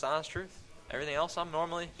tournaments, and that's the honest truth. Everything else, I'm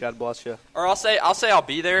normally. God bless you. Or I'll say I'll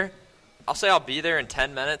be there. I'll say I'll be there in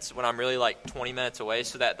 10 minutes when I'm really 20 minutes away,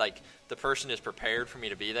 so that the person is prepared for me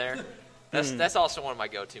to be there. That's also one of my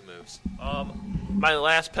go-to moves. My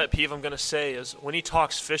last pet peeve I'm going to say is when he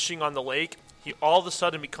talks fishing on the lake, he all of a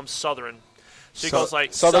sudden becomes Southern. So he goes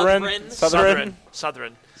like Southern.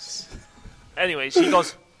 Anyways, he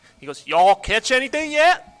goes, y'all catch anything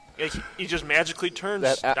yet? He just magically turns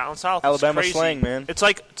That down south. Alabama it's crazy. slang, man. It's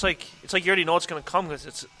like you already know it's going to come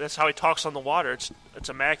because that's how he talks on the water. It's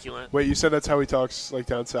immaculate. Wait, you said that's how he talks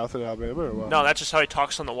down south in Alabama, or what? No, that's just how he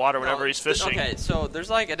talks on the water whenever he's fishing. Okay, so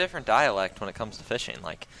there's a different dialect when it comes to fishing.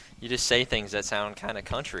 You just say things that sound kind of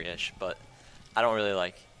country-ish, but I don't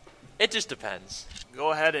really it just depends.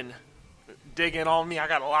 Go ahead and dig in on me. I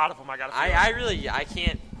got a lot of them. I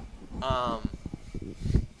can't.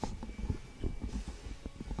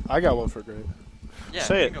 I got one for Grant. Yeah,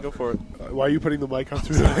 Say you it. Go for it. Why are you putting the mic up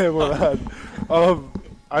to the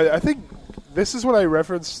I think this is what I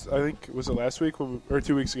referenced. I think was it last week or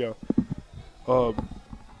 2 weeks ago.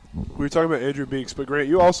 We were talking about Andrew Beeks, but Grant,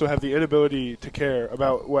 you also have the inability to care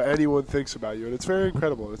about what anyone thinks about you, and it's very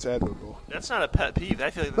incredible. And it's admirable. That's not a pet peeve. I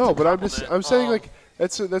feel like that's No, a but compliment. I'm saying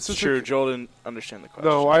that's just Sure, Joel didn't understand the question.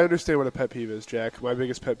 No, I understand what a pet peeve is, Jack. My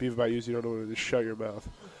biggest pet peeve about you is you don't know when to shut your mouth.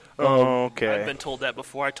 Okay. I've been told that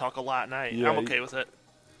before. I talk a lot, and I'm okay with it.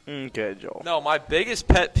 Okay, Joel. No, my biggest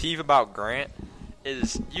pet peeve about Grant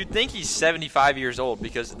is you'd think he's 75 years old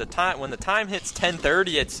because when the time hits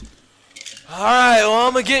 10:30, it's all right. Well,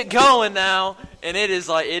 I'm gonna get going now, and it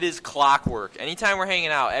is clockwork. Anytime we're hanging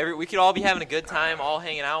out, we could all be having a good time, all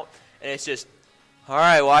hanging out, and it's just all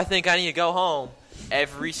right. Well, I think I need to go home.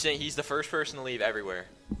 He's the first person to leave everywhere.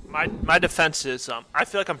 My defense is I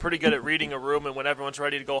feel like I'm pretty good at reading a room and when everyone's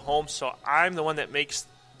ready to go home, so I'm the one that makes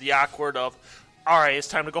the awkward of, all right, it's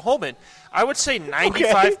time to go home. And I would say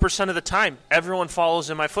 95% of the time, everyone follows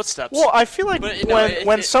in my footsteps. Well, I feel like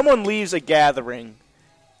when someone leaves a gathering,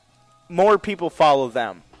 more people follow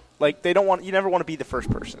them. You never want to be the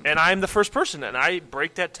first person. And I'm the first person, and I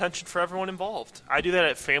break that tension for everyone involved. I do that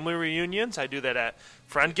at family reunions. I do that at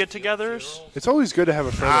friend get-togethers. It's always good to have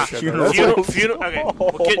a friend like that. funeral. Okay,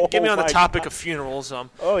 well, get me on the topic of funerals.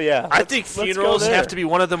 Oh yeah, I think funerals have to be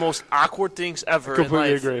one of the most awkward things ever. Completely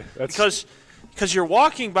in life. agree. Because you're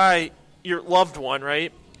walking by your loved one,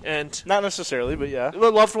 right? And not necessarily, but yeah, a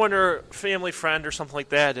loved one or family friend or something like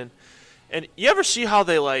that. And you ever see how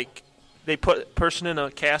they put a person in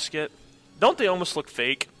a casket? Don't they almost look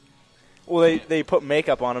fake? Well, they put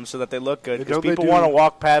makeup on them so that they look good because Don't they people do- want to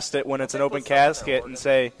walk past it when it's an open casket and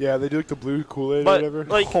say, Yeah, they do the blue Kool-Aid or But whatever.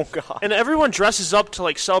 "Oh God." and everyone dresses up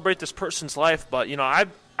to celebrate this person's life. But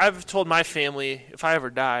I've told my family if I ever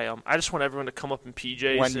die, I just want everyone to come up in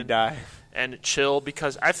PJs when you die. and chill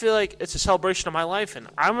because I feel like it's a celebration of my life, and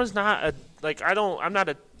I'm not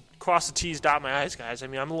a cross the T's, dot my I's, guys. I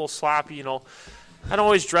mean, I'm a little sloppy, I don't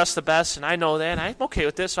always dress the best, and I know that, and I'm okay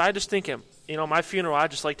with this. So I just think, my funeral, I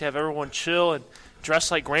just like to have everyone chill and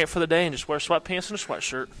dress like Grant for the day and just wear sweatpants and a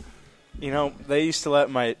sweatshirt. They used to let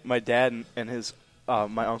my dad and his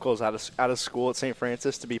my uncle is out of school at St.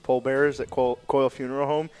 Francis to be pallbearers at Coyle Funeral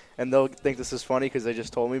Home, and they'll think this is funny because they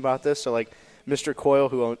just told me about this. So like, Mr. Coyle,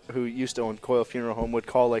 who used to own Coyle Funeral Home, would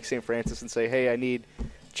call like St. Francis and say, "Hey, I need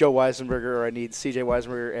Joe Weisenberger or I need CJ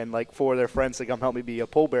Weisenberger," and like 4 of their friends to come help me be a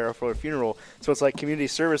pallbearer for a funeral. So it's like community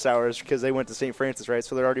service hours because they went to St. Francis, right?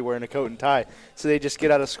 So they're already wearing a coat and tie. So they just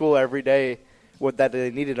get out of school every day with that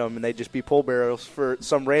they needed them, and they'd just be pallbearers for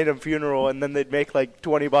some random funeral, and then they'd make like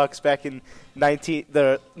 $20 back in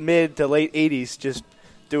the mid to late 80s just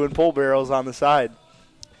doing pallbearers on the side.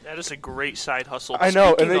 That is a great side hustle. I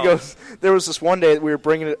know, and then he goes, there was this one day that we were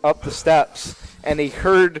bringing it up the steps, and he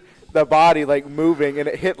heard the body like moving, and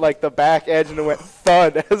it hit like the back edge, and it went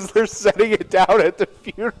thud as they're setting it down at the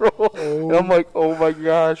funeral. And I'm like, oh my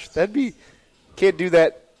gosh, can't do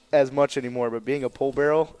that as much anymore, but being a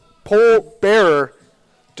pallbearer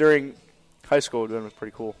during high school would have been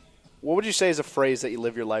pretty cool. What would you say is a phrase that you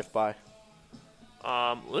live your life by?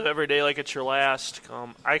 Live every day like it's your last.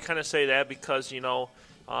 I kind of say that because, a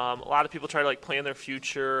lot of people try to like plan their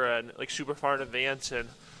future and like super far in advance, and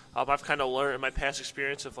I've kind of learned in my past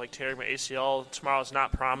experience of like tearing my ACL, tomorrow is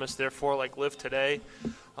not promised, therefore like live today.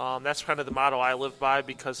 That's kind of the motto I live by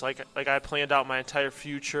because like I planned out my entire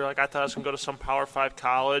future. Like I thought I was going to go to some Power 5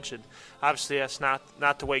 college, and obviously that's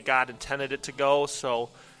not the way God intended it to go. So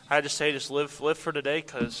I just say just live for today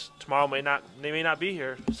because tomorrow may not be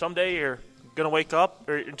here. Someday you're going to wake up,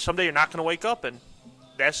 or someday you're not going to wake up, and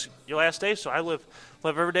that's your last day. So I live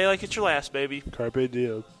every day like it's your last, baby. Carpe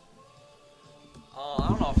diem. I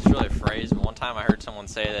don't know if it's really a phrase, but one time I heard someone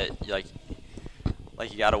say that like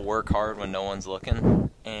you got to work hard when no one's looking,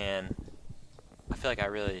 and I feel like I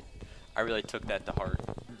really took that to heart.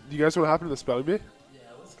 You guys want to hop into the spelling bee? Yeah,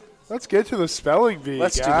 let's get to the spelling bee.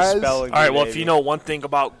 Let's guys. do the spelling bee. All right, well, baby. if you know one thing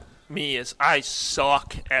about me is I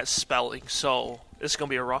suck at spelling, so it's going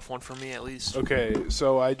to be a rough one for me at least. Okay,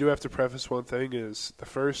 so I do have to preface one thing is the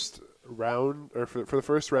first round, or for the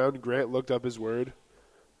first round, Grant looked up his word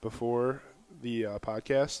before the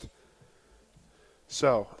podcast.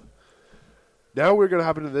 So now we're going to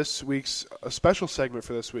hop into this week's a special segment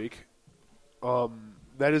for this week.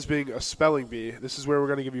 That is being a spelling bee. This is where we're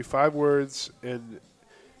going to give you 5 words, and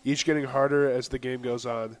each getting harder as the game goes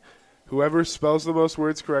on. Whoever spells the most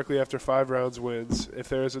words correctly after 5 rounds wins. If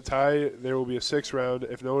there is a tie, there will be a 6th round.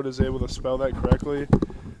 If no one is able to spell that correctly,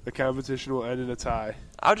 the competition will end in a tie.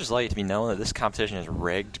 I would just like it to be known that this competition is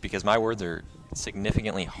rigged because my words are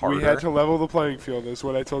significantly harder. We had to level the playing field, is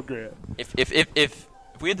what I told Grant. If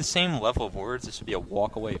we had the same level of words, this would be a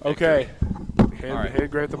walk-away victory. Okay. All right.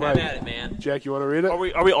 Hand Grant the Have mic. at it, man. Jack, you want to read it?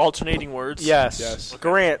 Are we alternating words? Yes.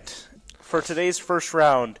 Grant, for today's first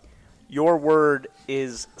round, your word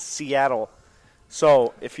is Seattle.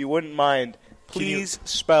 So, if you wouldn't mind, please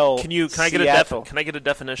spell Can I Seattle. Can I get a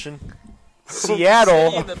definition?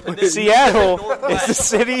 Seattle. Seattle Northwest. is the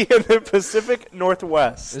city in the Pacific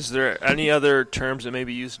Northwest. Is there any other terms that may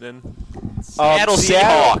be used in? Seattle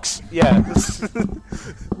Seahawks. Yeah.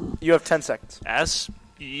 You have 10 seconds.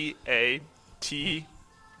 SEATTLE.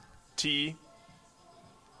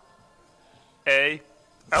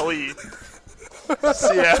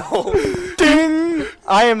 Seattle. Ding!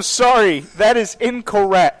 I am sorry. That is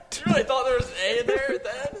incorrect. You really thought there was an A in there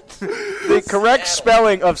then? The correct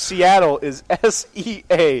spelling of Seattle is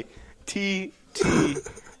SEATTLE.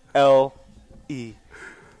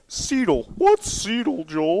 Seattle. What's Seattle,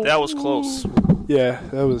 Joel? That was close. Yeah,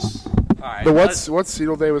 that was. All right. The what's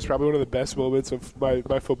Seattle Day was probably one of the best moments of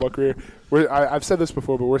my football career. I've said this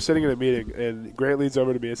before, but we're sitting in a meeting, and Grant leads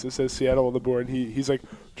over to me. It says Seattle on the board, and he's like,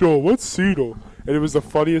 Joel, what's Seattle? And it was the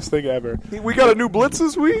funniest thing ever. We got a new blitz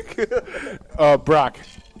this week? Brock,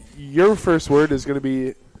 your first word is going to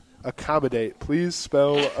be accommodate. Please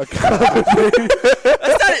spell accommodate.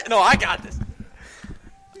 That's not it. No, I got this.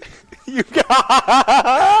 You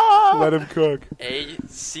got Let him cook.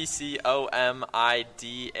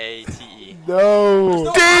 ACCOMIDATE.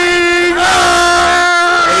 No. Ding!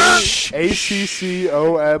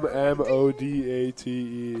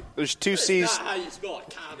 ACCOMMODATE. There's 2 C's. how you spell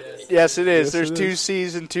accommodate. Yes, it is. Yes, There's it 2 is.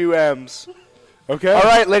 C's and 2 M's. Okay. All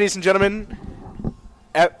right, ladies and gentlemen.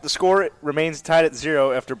 The score remains tied at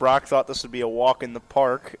 0 after Brock thought this would be a walk in the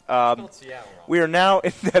park. We are now.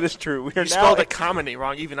 That is true. We are You now. spelled accommodate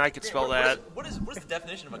wrong. Even I could spell that. What is the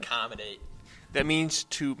definition of accommodate? That means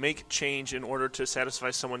to make change in order to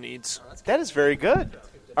satisfy someone's needs. That is very good.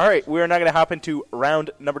 All right, we are now going to hop into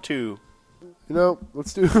round number 2. You know,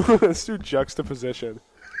 let's do juxtaposition.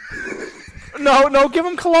 No, give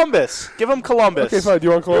him Columbus. Give him Columbus. Okay, fine. Do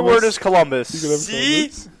you want Columbus? Your word is Columbus. You can have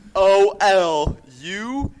Columbus.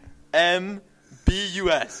 COLUMB.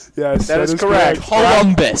 B-U-S. Yes, That is correct.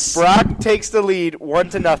 Columbus. Brock takes the lead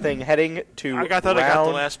 1-0, heading to I thought I got the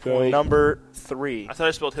round last point. number 3. I thought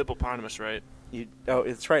I spelled hippopotamus right. Oh,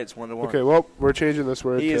 it's right. It's 1-1. Okay, well, we're changing this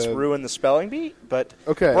word. He has ruined the spelling bee, but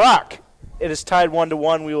Okay. Brock, it is tied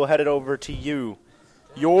 1-1. We will head it over to you.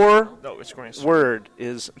 Your No, it's Grant's. word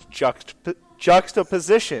is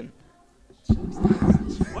juxtaposition.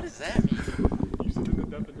 What does that mean?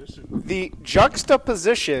 The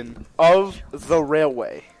juxtaposition of the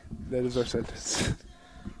railway. That is our sentence.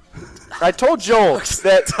 I told Joel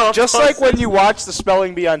that just like when you watch the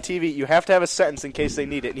spelling bee on TV, you have to have a sentence in case they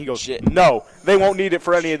need it. And he goes, no, they won't need it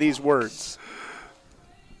for any of these words.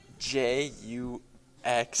 Juxtpa.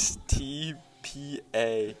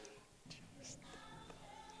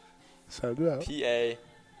 Sound it out. P-A-P-O-S-I-T-I-O-N?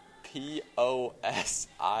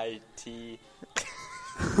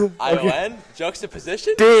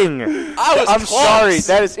 Juxtaposition? Ding. I'm close. sorry,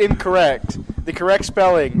 that is incorrect. The correct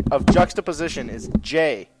spelling of juxtaposition is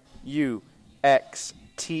Juxtaposition. I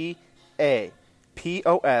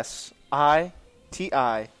got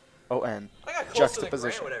closer than Grant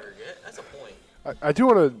Juxtaposition. would ever get. That's a point. I do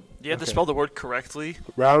want to You have to spell the word correctly.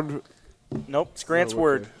 round. Nope, it's Grant's Oh, okay.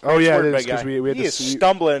 word. Oh, yeah, Grant's it word, is, big 'cause guy. we had He to is see-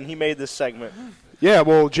 stumbling. He made this segment. Yeah,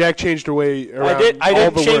 well, Jack changed the way around. I didn't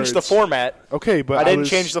all change the the words. format. Okay, but I didn't was-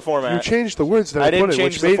 change the format. You changed the words that I, I didn't put in,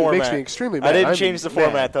 change which the makes format. me extremely mad. I didn't I'm change the mad.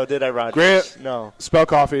 format, though, did I, Rogers? Grant. No. Spell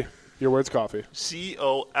coffee. Your word's coffee.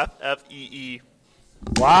 Coffee.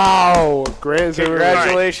 Wow, Grant is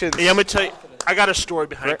Congratulations. Hey, I'm gonna tell you. I got a story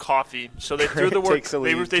behind coffee. So they threw the Grant word. takes the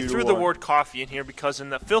lead, They threw the 2-1. word coffee in here because in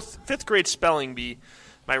the fifth grade spelling bee,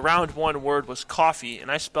 my round 1 word was coffee,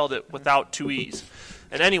 and I spelled it without 2 e's.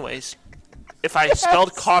 And anyways, if I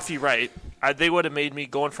spelled coffee right, they would have made me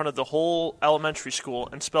go in front of the whole elementary school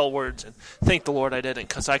and spell words. And thank the Lord I didn't,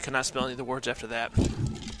 because I could not spell any of the words after that.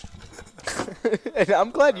 And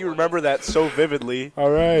I'm glad you remember that so vividly.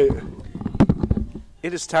 All right.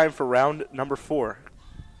 It is time for round number 4.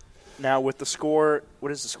 Now with the score,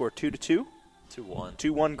 what is the score? 2-2? 2-1.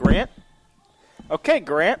 2-1 Grant. Okay,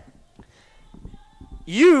 Grant.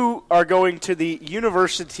 You are going to the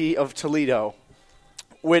University of Toledo,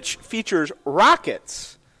 which features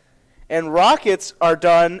rockets. And rockets are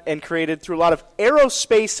done and created through a lot of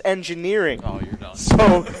aerospace engineering. Oh, you're done.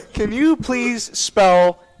 So, can you please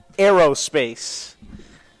spell aerospace?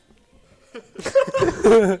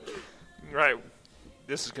 Right.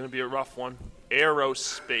 This is going to be a rough one.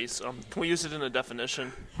 Aerospace. Can we use it in a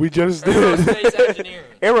definition? We just did. Aerospace engineering.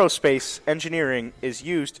 Aerospace engineering is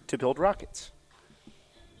used to build rockets.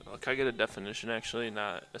 Can I get a definition, actually,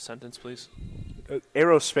 not a sentence, please?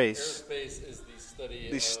 Aerospace, Aerospace is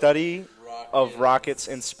the study of rockets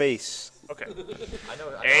in space. Okay. I know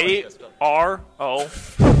A-R-O.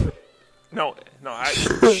 No.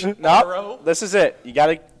 No, this is it. You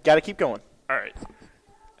gotta keep going. All right.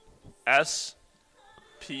 S-P-A-C-E,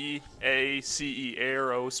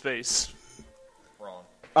 aerospace. Wrong.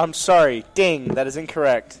 I'm sorry. Ding. That is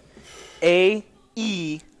incorrect.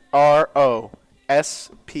 A-E-R-O-S-P-A-C-E.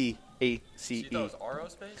 You thought it was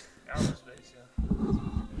aerospace? Aerospace, yeah.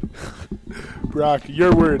 Brock,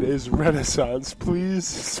 your word is Renaissance. Please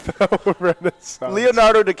spell Renaissance.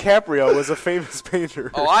 Leonardo DiCaprio was a famous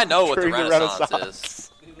painter. Oh, I know what the during Renaissance is.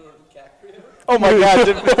 Oh my God!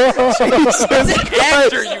 Jesus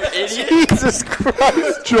Actor, Christ! you idiot. Jesus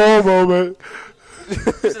Christ! Joel moment.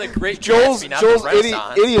 He's in a great Joel's Gatsby, not the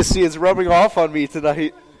Renaissance. idiocy is rubbing off on me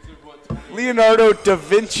tonight. Leonardo da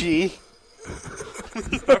Vinci.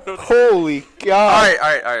 Holy God! All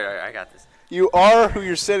right. I got this. You are who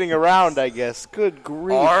you're sitting around, I guess. Good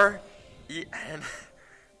grief! R-E-N.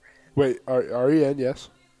 Wait, R-E-N, yes.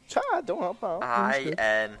 Don't help out.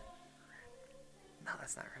 I-N. No,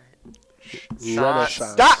 that's not right.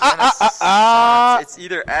 Renaissance. It's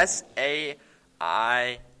either S-A-I-N-C-E,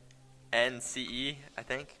 I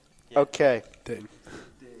think. Yeah. Okay. Ding.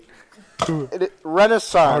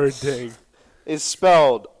 Renaissance Ding. is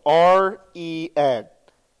spelled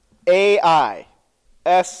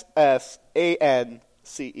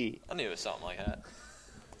R-E-N-A-I-S-S-A-N-C-E. I knew it was something like that.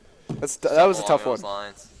 That was a Something tough along one. those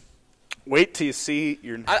lines. Wait till you see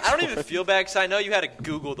your. I don't even feel bad because I know you had to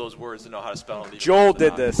Google those words to know how to spell them. Joel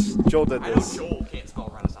did this. Joel did I know this. Joel can't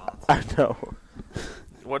spell Renaissance. I know.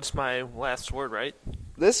 What's my last word, right?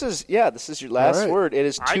 This is your last All right. word. It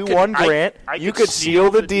is I 2-1 could- Grant. I You could could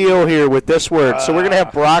seal the seal the deal here with this word. So we're gonna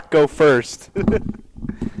have Brock go first.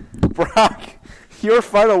 Brock, your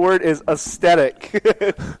final word is aesthetic.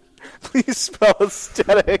 Please spell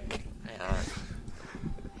aesthetic. Hang on.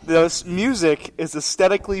 The music is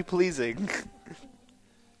aesthetically pleasing.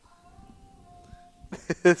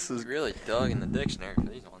 This is You really dug in the dictionary for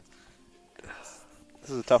these ones. This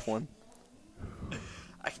is a tough one.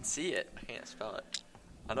 I can see it. I can't spell it.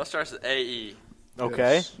 I know it starts with A-E.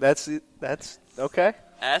 Okay, Yes. that's okay.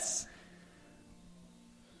 S.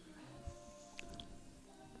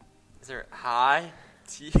 Is there I?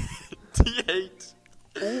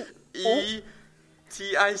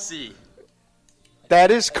 T-H-E-T-I-C.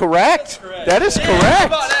 That is correct. That is How correct.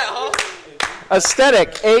 about that, huh?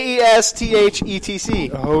 Aesthetic.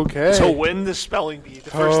 AESTHETC. Okay. So win the spelling bee. The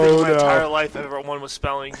first thing in my Hold up. entire life I've ever won was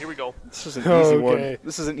spelling. Here we go. This is an easy one. Okay.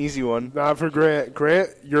 This is an easy one. Not for Grant.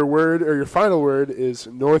 Grant, your word or your final word is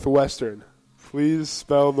Northwestern. Please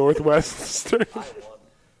spell Northwestern.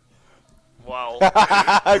 Wow.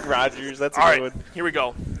 Rogers, that's a All good right, one. here we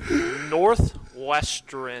go.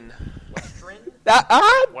 Northwestern.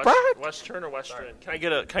 Western or Western?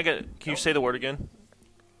 Can you say the word again?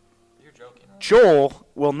 You're joking. Joel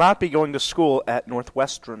will not be going to school at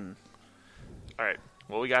Northwestern. All right.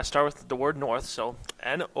 Well, we got to start with the word north. So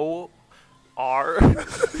North.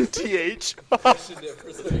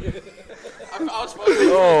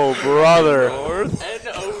 Oh, brother.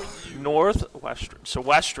 N-O-U. Northwestern. So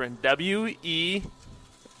Western.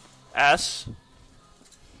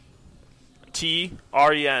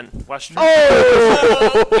 W-E-S-T-R-E-N. Western.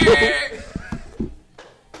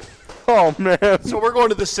 Oh, man. So we're going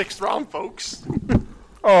to the 6th round, folks.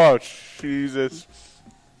 Oh, Jesus.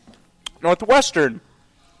 Northwestern.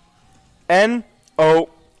 Northwestern.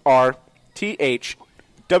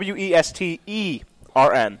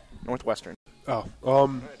 Northwestern. Oh,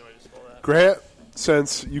 Grant,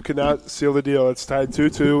 since you cannot seal the deal, it's tied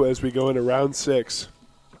 2-2 as we go into round 6.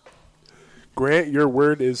 Grant, your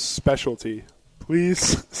word is specialty.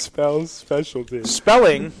 Please spell specialty.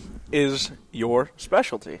 Spelling is your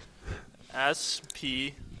specialty.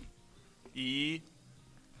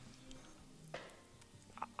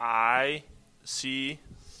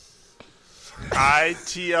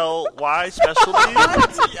 S-P-E-I-C-I-T-L-Y. Specialty.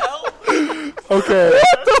 Okay.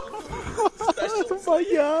 Oh, my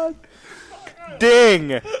God.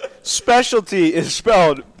 Ding. Specialty is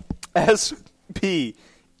spelled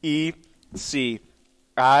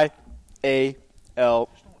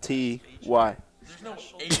S-P-E-C-I-A-L-T-Y. There's no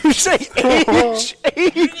H. Did you say H? You didn't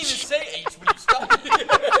H? even say H when you spelled it.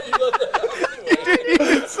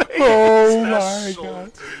 Oh, my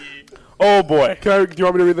God. Oh, boy. Do you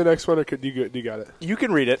want me to read the next one, or do you got it? You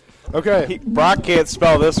can read it. Okay. Brock can't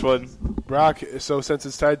spell this one. Brock, so since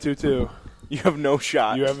it's tied 2-2, You have no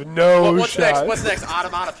shot. you have no What's shot. next? What's next?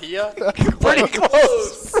 Onomatopoeia? Pretty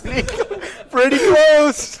close. Pretty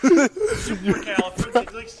close.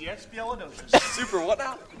 Super what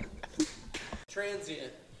now?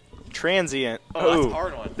 Transient. Transient. Oh, that's Ooh. a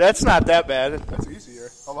hard one. That's not that bad. That's easier.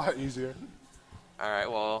 A lot easier. All right,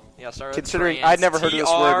 well, yeah, start with Considering trans. I'd never heard of this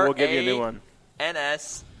word, we'll give you a new one.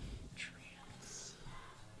 N-S.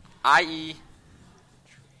 I-E.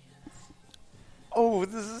 Oh,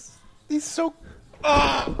 he's so.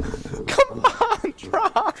 Come on,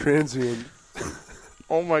 Brock. Transient.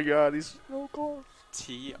 Oh my God, he's so close.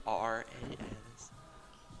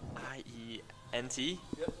 T-R-A-N-S-I-E-N-T.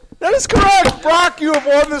 That is correct, Brock. You have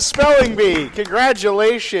won the spelling bee.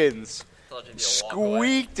 Congratulations.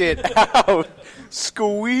 Squeaked it out.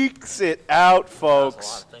 Squeaks it out,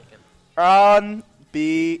 folks. Unbelievable.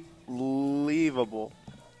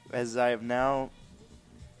 As I have now.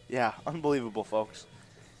 Yeah, unbelievable, folks.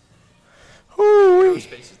 Hoo-wee.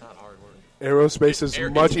 Space is not a hard word. Aerospace is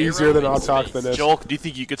much aero easier than in I'll talk space. than this. Joel, do you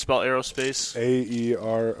think you could spell aerospace?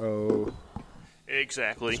 A-E-R-O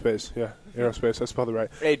Exactly. space. Yeah, aerospace. I spelled it right.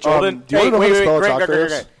 Hey, Jordan. Do you want to know how to spell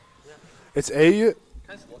Grant, Talk It's A. Can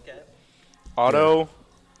I just look at it? Auto.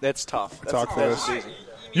 That's tough. Talk That's this.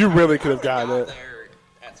 You really could have gotten it. There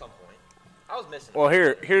at some point. I was missing. Well,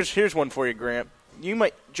 here's one for you, Grant.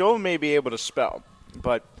 Joel may be able to spell,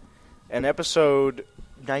 but in episode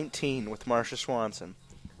 19 with Marsha Swanson,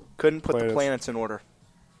 couldn't put the planets in order.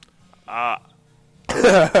 I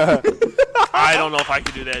don't know if I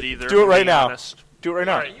could do that either. Do it to right be now. honest. Do it right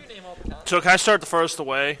now. All right, you name all the time. So can I start the first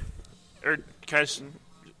away? Or can I?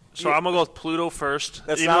 So I'm gonna go with Pluto first.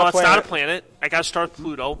 That's Even not though a it's not a planet. planet, I gotta start with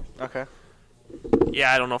Pluto. Okay.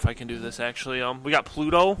 Yeah, I don't know if I can do this actually. We got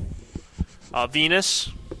Pluto,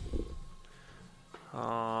 Venus,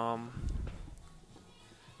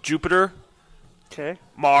 Jupiter, Okay.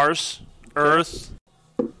 Mars, Earth.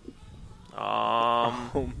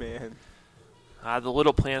 Oh man. The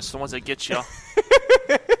little planets, the ones that get you.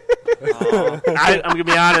 I'm gonna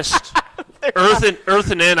be honest.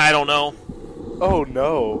 Earth and N, I don't know. Oh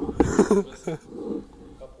no.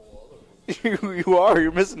 you are.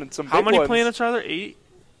 You're missing some. How big many ones. planets are there? 8.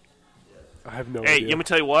 I have no Hey, idea. let me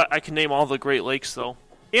tell you what. I can name all the Great Lakes though.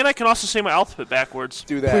 And I can also say my alphabet backwards.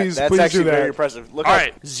 Do that. Please- That's please actually do that. very impressive. Look All up.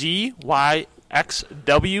 right.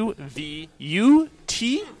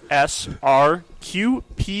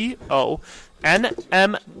 ZYXWVUTSRQPO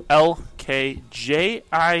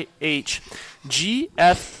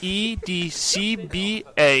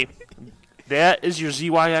NMLKJIHGFEDCBA. That is your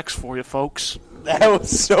ZYX for you, folks. That was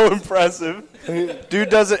so impressive. Dude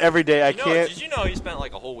does it every day. I can't. Did you know he spent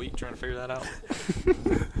like a whole week trying to figure that out?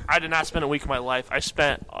 I did not spend a week of my life. I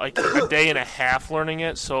spent like a day and a half learning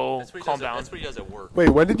it, so calm down. That's what he does at work. Wait,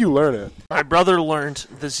 when did you learn it? My brother learned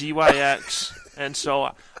the ZYX, and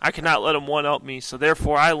so I could not let him one-up me, so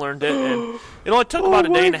therefore I learned it, and it only took about a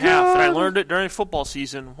day and a half, and I learned it during football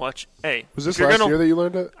season, which, hey. Was this if you're last gonna- year that you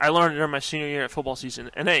learned it? I learned it during my senior year at football season,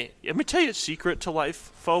 and hey, let me tell you a secret to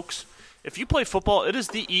life, folks. If you play football, it is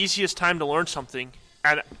the easiest time to learn something,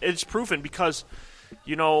 and it's proven because,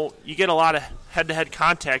 you know, you get a lot of head-to-head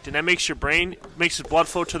contact, and that makes your brain, makes the blood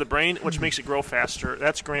flow to the brain, which makes it grow faster.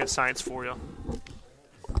 That's Grant science for you.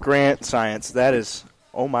 Grant science. That is.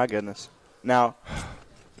 Oh my goodness. Now,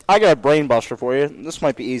 I got a brain buster for you. This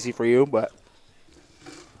might be easy for you, but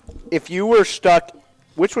if you were stuck,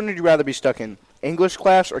 which one would you rather be stuck in? English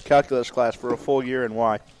class or calculus class for a full year, and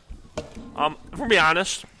why? If I'm going to be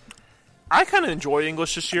honest, I kind of enjoyed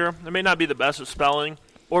English this year. I may not be the best at spelling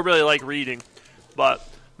or really like reading, but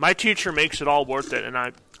my teacher makes it all worth it, and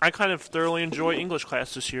I kind of thoroughly enjoy English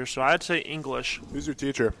class this year, so I'd say English. Who's your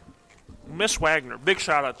teacher? Miss Wagner, big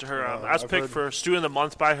shout out to her. I was I've picked heard- for Student of the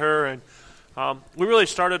Month by her, and we really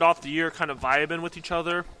started off the year kind of vibing with each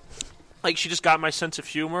other. Like, she just got my sense of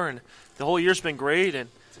humor, and the whole year's been great, and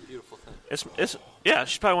It's a beautiful thing. it's yeah,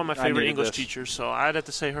 she's probably one of my I favorite needed English this. teachers, so I'd have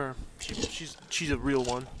to say her. She's a real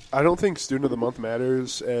one. I don't think Student of the Month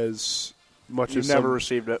matters as much You've as never some-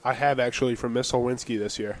 received it. I have actually from Miss Olwinski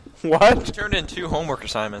this year. What? He turned in 2 homework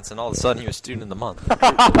assignments, and all of a sudden he was student of the month.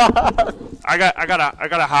 I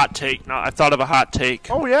got a hot take. Now I thought of a hot take.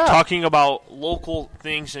 Oh, yeah. Talking about local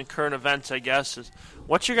things and current events, I guess.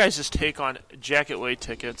 What's your guys' take on jacket weight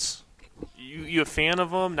tickets? You a fan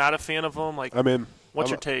of them? Not a fan of them? Like, I mean, what's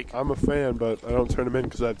I'm your take? I'm a fan, but I don't turn them in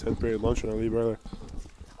because I have 10th period lunch and I leave early.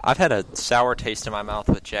 I've had a sour taste in my mouth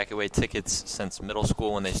with jacket weight tickets since middle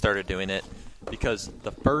school when they started doing it, because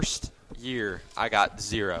the first year I got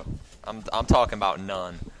 0. I'm talking about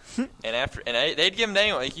none. They'd give them to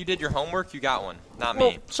anyone. Like, you did your homework, you got one. Not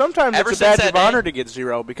Well, me. sometimes Ever it's a since badge that of day- honor to get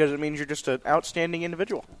 0 because it means you're just an outstanding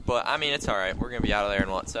individual. But I mean, it's all right. We're gonna be out of there in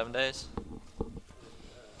what, 7 days?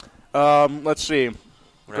 Let's see. Whatever.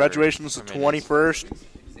 Graduation is the How many days? 21st.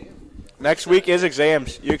 Next week is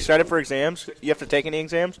exams. You excited for exams? You have to take any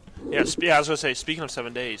exams? Yeah, I was gonna say. Speaking of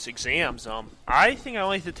 7 days, exams. I think I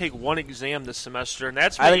only have to take one exam this semester, and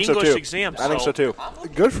that's my I think so English too. exam. I think so too.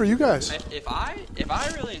 Good for you guys. If I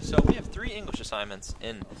really, so we have 3 English assignments,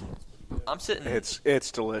 and I'm sitting.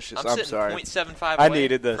 It's delicious. I'm I'm sitting sorry. 0.75 I away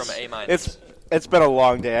needed this. from an A-. It's been a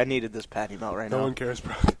long day. I needed this patty melt right No now. one cares,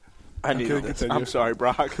 bro. I needed Okay, this. continue. I'm sorry,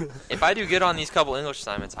 Brock. If I do good on these couple English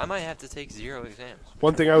assignments, I might have to take 0 exams.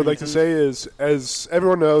 One thing I would like to say is, as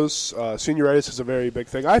everyone knows, senioritis is a very big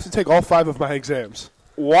thing. I have to take all 5 of my exams.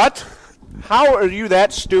 What? How are you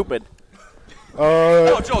that stupid?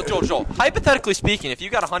 No, Joel. Hypothetically speaking, if you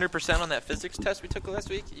got 100% on that physics test we took last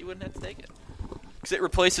week, you wouldn't have to take it. Because it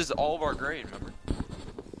replaces all of our grade, remember?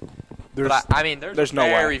 But I mean, there's no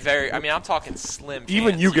very, way. very. I mean, I'm talking slim.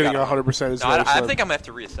 Even chance you getting got 100% is No, very I slim. think I'm gonna have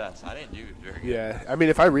to reassess. I didn't do very good. Yeah, I mean,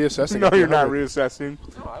 if I reassess, I No, get you're not 100. reassessing.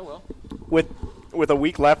 No, I will. With a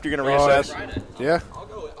week left, you're going to Oh, reassess? Friday. Yeah. I'll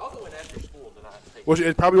go in after school tonight. Well,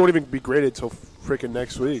 it probably won't even be graded till freaking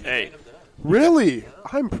next week. Hey, Really?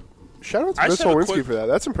 Shout out to I Miss just have a Olwinski quick- for that.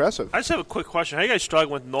 That's impressive. I just have a quick question. How you guys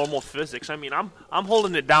struggling with normal physics? I mean, I'm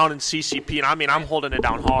holding it down in CCP, and I'm holding it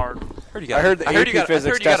down hard. I heard the AP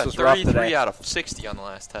physics test was rough 33 today. out of 60 on the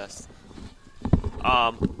last test.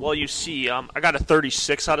 Well, you see, I got a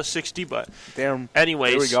 36 out of 60, but Damn.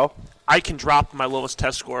 anyways, There we go. I can drop my lowest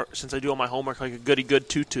test score since I do all my homework like a goody good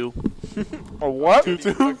tutu. A what?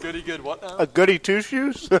 A goody good what now? A goody two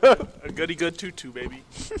shoes? A goody good tutu, baby.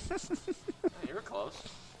 You were close.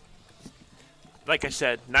 Like I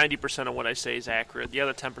said, 90% of what I say is accurate. The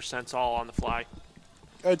other 10% is all on the fly.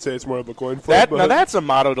 I'd say it's more of a coin flip. Now that's a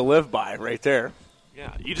motto to live by right there.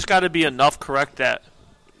 Yeah, you just got to be enough correct that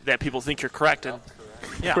people think you're correct. And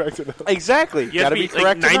yeah, correct enough. Exactly. you Got have to be like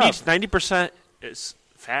correct enough. 90% is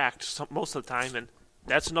fact most of the time, and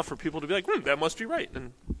that's enough for people to be like, that must be right.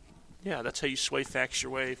 And yeah, that's how you sway facts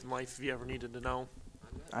your way in life if you ever needed to know.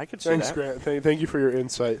 I could see Thanks, that. Grant. Thank you for your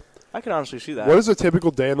insight. I can honestly see that. What does a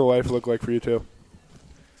typical day in the life look like for you two?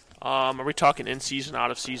 Are we talking in season,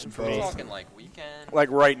 out of season for We're me? talking like weekend.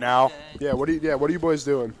 Like right now. Yeah. What are you boys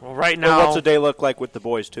doing? Well, right Or now. what's a day look like with the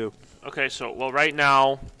boys too? Okay, so right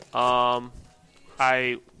now,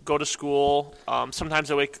 I go to school.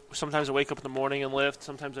 Sometimes I wake up in the morning and lift.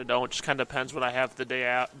 Sometimes I don't. It just kind of depends what I have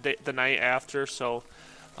the night after. So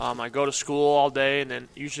I go to school all day, and then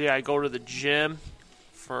usually I go to the gym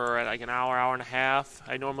for like an hour and a half.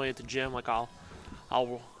 I normally at the gym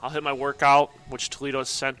I'll hit my workout, which Toledo has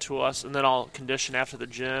sent to us, and then I'll condition after the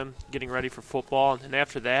gym, getting ready for football. And then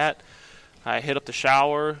after that, I hit up the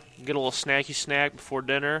shower, get a little snacky snack before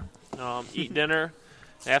dinner, eat dinner.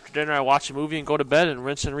 After dinner, I watch a movie and go to bed and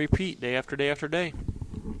rinse and repeat day after day after day.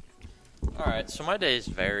 All right, so my days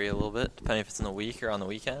vary a little bit, depending if it's in the week or on the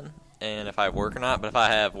weekend, and if I have work or not. But if I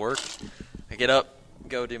have work, I get up,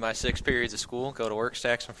 go do my 6 periods of school, go to work,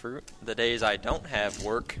 stack some fruit. The days I don't have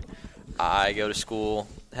work, I go to school,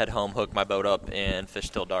 head home, hook my boat up, and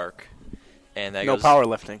fish till dark. And that No goes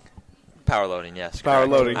powerlifting. power loading, yes. Power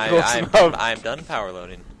correct. loading, close enough. I'm done power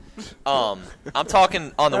loading. I'm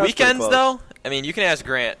talking on the That's pretty weekends, close. though. I mean, you can ask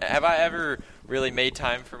Grant. Have I ever really made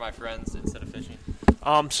time for my friends instead of fishing?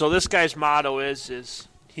 So this guy's motto is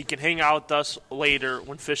he can hang out with us later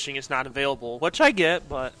when fishing is not available, which I get,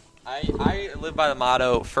 but I live by the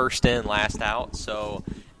motto, first in, last out. So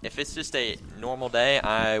if it's just a normal day,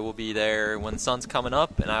 I will be there when the sun's coming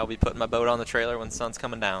up, and I will be putting my boat on the trailer when the sun's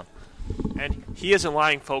coming down. and he isn't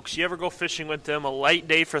lying, folks. You ever go fishing with him? A light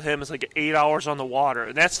day for him is like 8 hours on the water,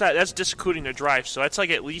 and that's just including the drive. So that's like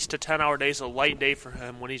at least a 10-hour day, a light day for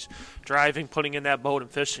him when he's driving, putting in that boat, and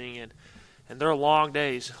fishing. And they're long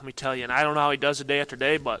days, let me tell you. And I don't know how he does it day after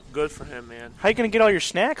day, but good for him, man. How you gonna get all your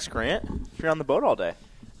snacks, Grant? If you're on the boat all day.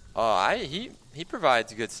 He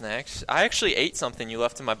provides good snacks. I actually ate something you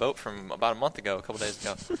left in my boat from about a month ago, a couple days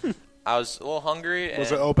ago. I was a little hungry.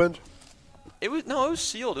 Was and it opened? It was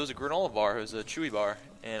sealed. It was a granola bar. It was a chewy bar,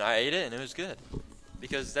 and I ate it, and it was good.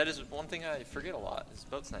 Because that is one thing I forget a lot is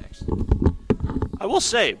boat snacks. I will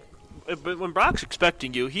say, but when Brock's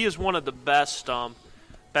expecting you, he is one of the best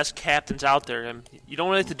captains out there. And you don't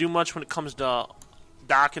really have to do much when it comes to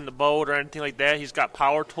docking the boat or anything like that. He's got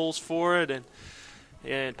power tools for it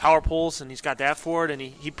and power pulls, and he's got that for it. And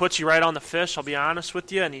he puts you right on the fish, I'll be honest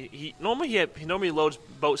with you. And he normally loads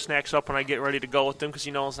boat snacks up when I get ready to go with him because he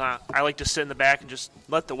knows I like to sit in the back and just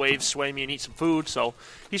let the waves sway me and eat some food. So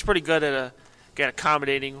he's pretty good at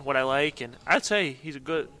accommodating what I like. And I'd say he's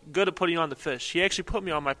good at putting on the fish. He actually put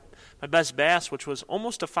me on my best bass, which was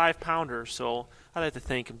almost a 5-pounder. So I'd like to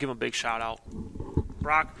thank him, give him a big shout out.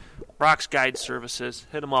 Brock's Guide Services.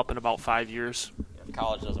 Hit him up in about 5 years. If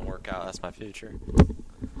college doesn't work out, that's my future.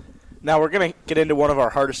 Now we're going to get into one of our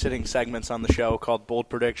hardest-hitting segments on the show called Bold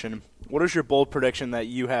Prediction. What is your bold prediction that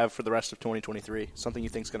you have for the rest of 2023? Something you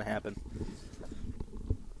think is going to happen?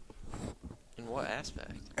 In what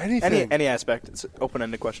aspect? Anything. Any aspect. It's an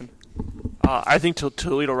open-ended question. I think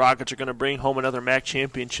Toledo Rockets are going to bring home another MAC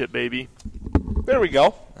championship, baby. There we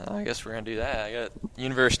go. I guess we're going to do that. I got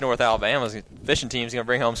University of North Alabama's fishing team's going to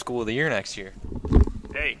bring home School of the Year next year.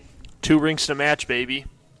 Hey, 2 rings to match, baby.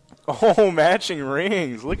 Oh, matching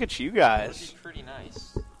rings. Look at you guys. That'd be pretty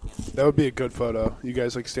nice. That would be a good photo. You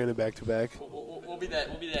guys like standing back to back. We'll be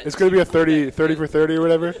that. It's going to be a 30 for 30 or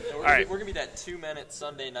whatever. All right. We're gonna be that 2-minute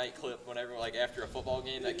Sunday night clip whenever, like, after a football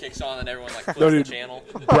game that kicks on and everyone like flips No, the dude. channel.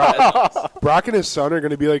 Brock and his son are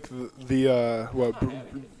going to be like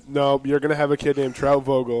no, you're going to have a kid named Trout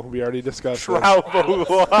Vogel. We already discussed this. Trout Vogel.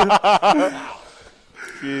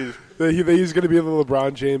 Jeez. He's going to be the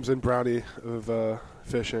LeBron James and Brownie of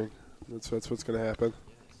fishing. That's what's going to happen.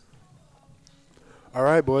 All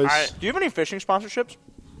right, boys. All right. Do you have any fishing sponsorships?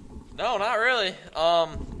 No, not really.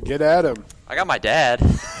 Get at him. I got my dad.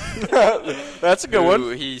 That's a good who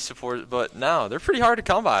one. He supports, but no, they're pretty hard to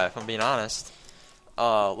come by, if I'm being honest.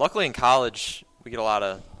 Luckily, in college, we have a lot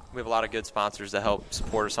of good sponsors that help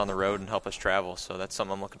support us on the road and help us travel. So that's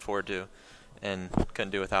something I'm looking forward to, and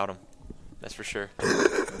couldn't do without them. That's for sure.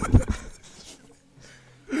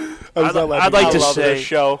 I'd like to say this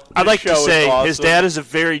show. I'd like to This show is say awesome. his dad is a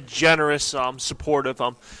very generous, supportive.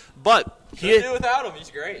 But Couldn't do without him. He's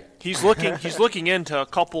great. he's looking into a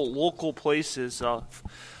couple local places.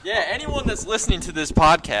 Yeah, anyone that's listening to this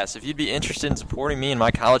podcast, if you'd be interested in supporting me in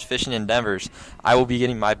my college fishing endeavors, I will be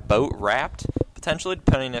getting my boat wrapped, potentially,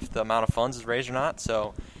 depending if the amount of funds is raised or not.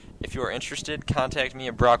 So if you are interested, contact me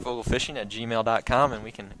at brockvogelfishing@gmail.com, and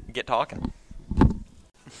we can get talking.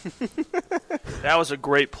 That was a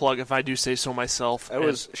great plug, if I do say so myself. That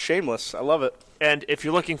was shameless. I love it. And if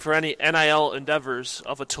you're looking for any NIL endeavors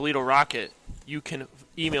of a Toledo Rocket, you can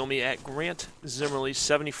email me at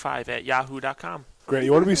grantzimmerly75@yahoo.com. Grant,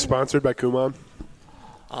 you want to be sponsored by Kumon?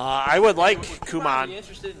 I would like Would you Kumon. be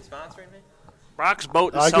interested in sponsoring me? Brock's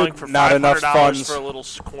boat is I selling could- for Not enough $500 funds. for a little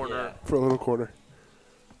corner. For a little corner.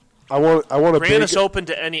 I want a Grant big. is open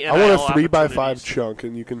to any NIL I want a 3x5 opportunities. chunk,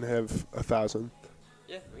 and you can have 1,000.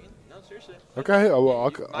 Yeah, we can. No, seriously. Okay. Oh,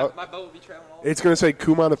 well, My boat will be traveling all it's going to say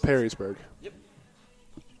Kumon of Perrysburg.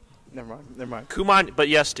 Never mind. Kumon, but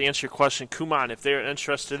yes, to answer your question, Kumon, if they're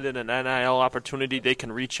interested in an NIL opportunity, they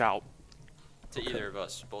can reach out. to either of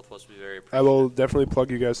us. Both of us will be very I appreciative. will definitely plug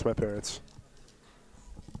you guys to my parents.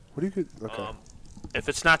 What do you get? Okay. If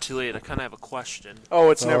it's not too late, I kind of have a question.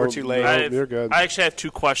 Oh, it's never too late. no. You're good. I actually have 2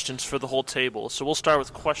 questions for the whole table. So we'll start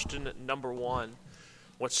with question number 1,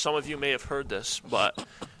 which some of you may have heard this, but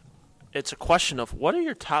it's a question of what are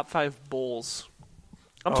your top 5 bowls?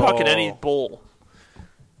 I'm talking any bowl.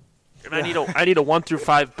 And I need a 1 through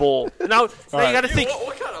 5 bowl. Now you got to think.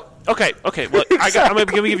 What kind of... Okay. Look, I'm going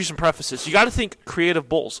to give you some prefaces. You got to think creative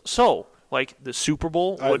bowls. So, like the Super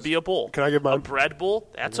Bowl would be a bowl. Can I get mine? A bread bowl,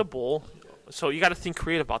 that's a bowl. So you got to think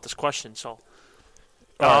creative about this question. So,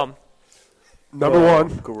 Number Oh,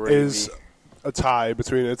 1 gravy. is a tie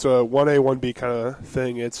between it's a 1A 1B kind of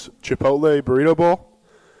thing. It's Chipotle Burrito Bowl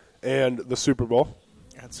and the Super Bowl.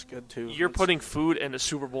 That's good too. you're putting food and a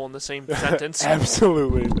Super Bowl in the same sentence.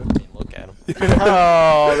 Absolutely. Look at him.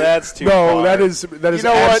 Oh, that's too No, far. that is You know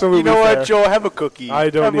what? absolutely You know fair. what, Joe? Have a cookie.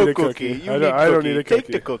 I don't have need a a cookie. You I need don't need a Take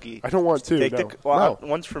cookie. the cookie. I don't want to. Take no. the well, No.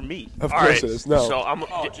 one's for me. Of All course right. it is. No. So I'm.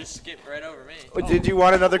 Oh, just skip right over me. Oh, did you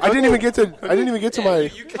want another I cookie? didn't even get to my.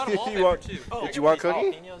 You cut them off You there want- too. Did you want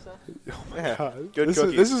cookie? Jalapenos, Yeah. Good this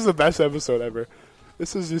cookie. is the best episode ever.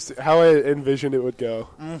 This is just how I envisioned it would go.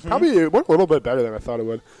 Mm-hmm. Probably it went a little bit better than I thought it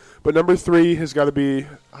would. But number 3 has got to be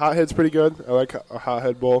Hothead's pretty good. I like a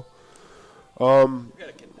Hothead bowl. You got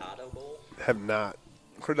a Cantado bowl? Have not.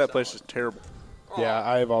 Heard that place is terrible. Yeah,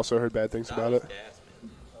 I have also heard bad things about it.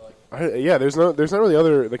 Gas, man. Yeah, there's not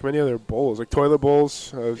really many other bowls like toilet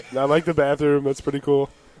bowls. I like the bathroom. That's pretty cool.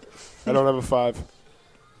 I don't have a 5.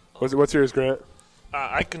 What's yours, Grant?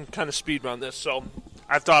 I can kind of speed run this. So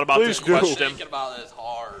I've thought about Please this do. question. Thinking about this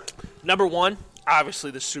hard. Number 1,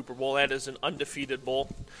 obviously the Super Bowl. That is an undefeated bowl.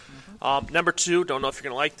 Number 2, don't know if you're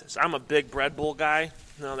going to like this. I'm a big bread bowl guy.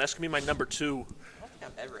 No, that's going to be my number 2.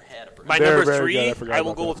 I've ever had a My Very, number very 3, good. I forgot I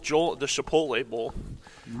will about go that. with Joel, the Chipotle bowl.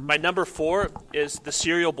 My number 4 is the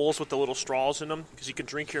cereal bowls with the little straws in them because you can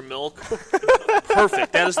drink your milk.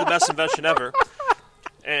 Perfect. That is the best invention ever.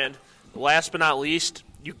 And last but not least,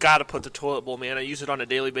 you got to put the toilet bowl, man. I use it on a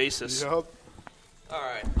daily basis. Yep. All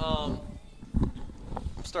right. I'm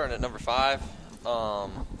starting at number 5.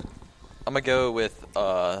 I'm gonna go with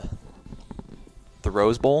the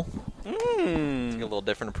Rose Bowl. Take a little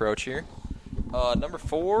different approach here. Number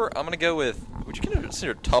 4, I'm gonna go with. Would you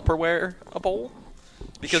consider Tupperware a bowl?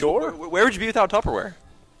 Because Sure. where would you be without Tupperware?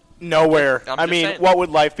 Nowhere. I'm I just mean, saying. what would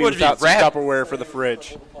life be What would it be, without some wrap? Tupperware for the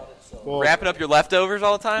fridge? Well, Wrapping up your leftovers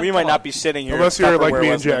all the time? We might Come not on. be sitting here. unless if you're like Tupperware me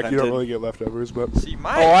and wasn't Jack, you don't invented. really get leftovers. But See, Oh,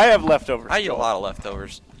 I have leftovers. I eat a Joel. lot of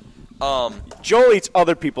leftovers. Joel eats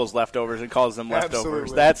other people's leftovers and calls them leftovers.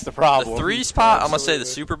 Absolutely. That's the problem. The 3 spot, I'm gonna say the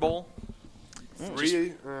Super Bowl.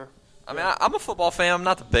 3. I mean, I'm a football fan. I'm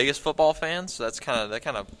not the biggest football fan, so that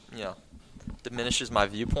kind of diminishes my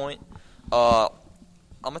viewpoint. I'm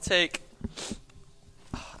gonna take.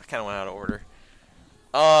 I kind of went out of order.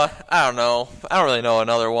 I don't know. I don't really know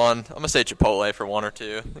another one. I'm gonna say Chipotle for 1 or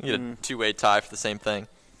 2. Get a 2-way tie for the same thing.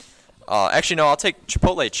 Actually, no. I'll take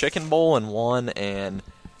Chipotle chicken bowl in 1 and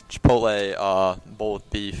Chipotle bowl with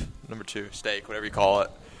beef number 2, steak, whatever you call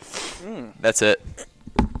it. That's it.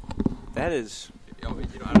 That is.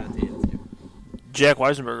 Jack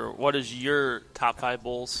Weisenberger, what is your top 5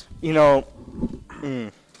 bowls? You know,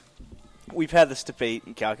 we've had this debate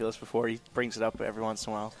in calculus before. He brings it up every once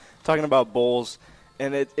in a while, talking about bowls,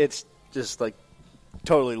 and it's just like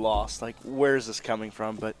totally lost. Like, where is this coming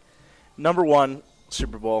from? But number 1,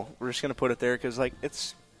 Super Bowl. We're just gonna put it there because like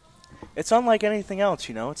it's unlike anything else.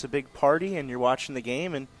 You know, it's a big party, and you're watching the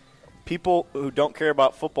game, and people who don't care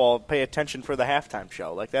about football pay attention for the halftime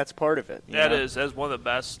show. Like, that's part of it. That is one of the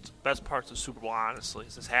best parts of Super Bowl, honestly.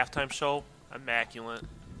 Is this halftime show immaculate?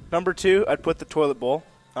 Number 2, I'd put the toilet bowl,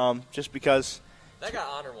 just because That got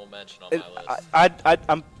honorable mention on it, my list.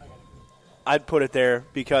 I'd put it there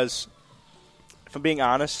because, if I'm being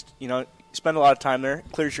honest, you know, you spend a lot of time there,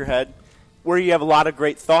 it clears your head, where you have a lot of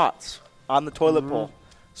great thoughts on the toilet bowl.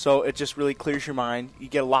 So it just really clears your mind. You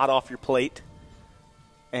get a lot off your plate,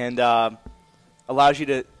 and allows you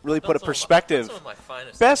to really put a perspective. That's some of my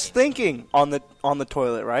finest Best thinking on the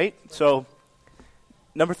toilet, right? So,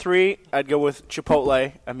 number 3, I'd go with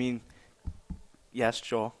Chipotle. I mean, yes,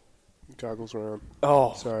 Joel. Goggles around.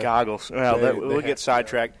 Oh, Sorry. goggles. Well, They we'll have get to,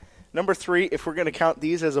 sidetracked. Number 3, if we're going to count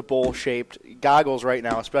these as a bowl-shaped, goggles right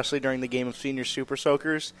now, especially during the game of Senior Super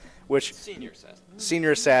Soakers, which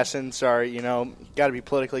Senior Assassin, sorry, got to be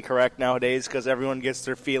politically correct nowadays because everyone gets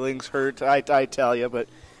their feelings hurt, I tell you. But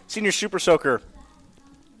Senior Super Soaker,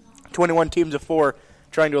 21 teams of 4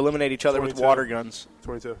 trying to eliminate each other 22. with water guns.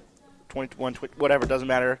 22. 21, whatever, doesn't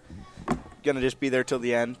matter. Going to just be there till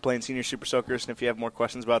the end playing Senior Super Soakers, and if you have more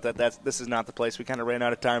questions about that, this is not the place. We kind of ran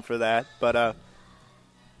out of time for that. But,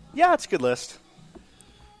 yeah, it's a good list.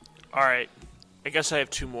 All right. I guess I have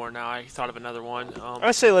 2 more now. I thought of another one.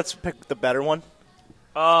 I say let's pick the better one.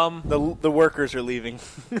 The workers are leaving.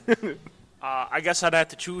 I guess I'd have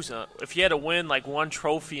to choose. If you had to win like one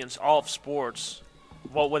trophy in all of sports,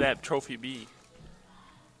 what would that trophy be?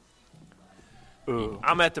 Ooh.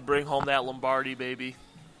 I'm going to have to bring home that Lombardi, baby.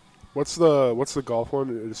 What's the golf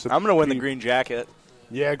one? I'm going to win the green jacket.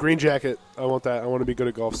 Yeah, green jacket. I want that. I want to be good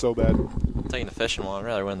at golf so bad. I'm taking the fishing one. I'd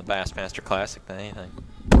rather win the Bassmaster Classic than anything.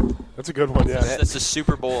 That's a good one, yeah. That's the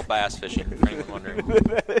Super Bowl of bass fishing, for anyone wondering.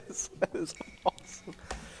 that is awesome.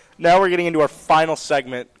 Now we're getting into our final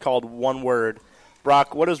segment called One Word.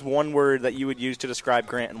 Brock, what is one word that you would use to describe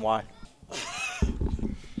Grant and why?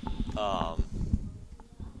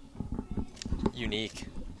 Unique.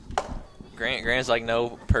 Grant's like no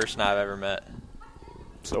person I've ever met.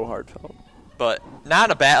 So heartfelt. But not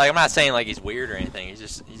in a bad. Like I'm not saying like he's weird or anything.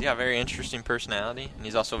 He's got a very interesting personality, and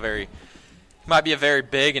he's also he might be a very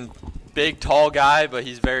big tall guy, but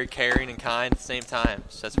he's very caring and kind at the same time.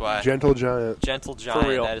 So that's why Gentle giant. gentle giant. For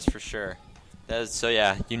real. That is for sure.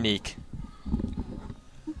 Unique.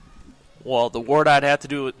 Well, the word I'd have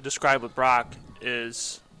to describe with Brock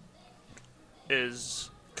is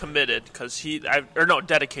committed, because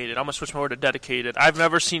dedicated. I'm gonna switch my word to dedicated. I've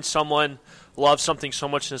never seen someone love something so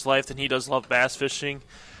much in his life than he does love bass fishing.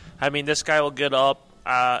 I mean, this guy will get up.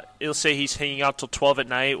 He'll say he's hanging out till 12 at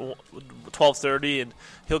night, 12:30, and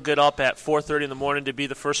he'll get up at 4:30 in the morning to be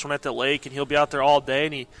the first one at the lake, and he'll be out there all day,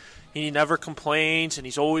 and he never complains, and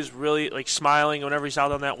he's always really like smiling whenever he's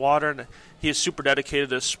out on that water, and he is super dedicated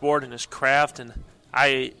to his sport and his craft, and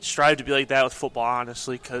I strive to be like that with football,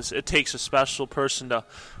 honestly, because it takes a special person to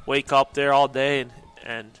wake up there all day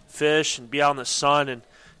and fish and be out in the sun and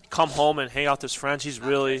come home and hang out with his friends. He's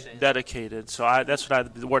really dedicated. So that's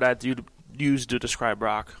the word I'd use to describe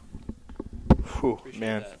Brock. Whew,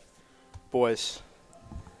 man. Boys,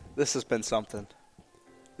 this has been something.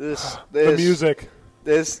 The music.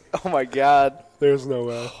 Oh, my God. There's no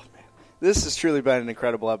way. Oh, man. This has truly been an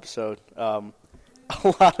incredible episode. A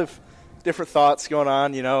lot of different thoughts going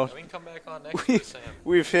on, We can come back on next week, Sam.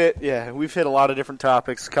 We've hit a lot of different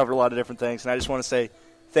topics, covered a lot of different things, and I just want to say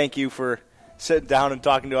thank you for sitting down and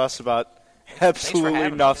talking to us about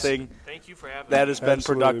absolutely nothing. Thank you for having That me. has been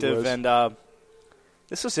Absolutely, productive, boys. and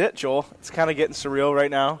this is it, Joel. It's kind of getting surreal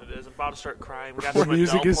right now. It is. I'm about to start crying. We got The some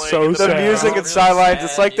music Adele is playing so in the The sad. music and Really sidelines, sad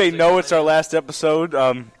it's like they music know in it's our there. last episode.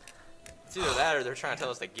 It's either that or they're trying to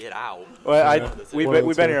tell us to get out. Well, Yeah. we've One of been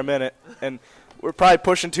the two. here a minute, and we're probably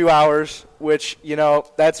pushing 2 hours, which,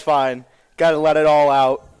 that's fine. Got to let it all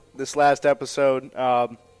out this last episode.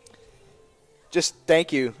 Just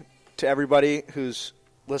thank you to everybody who's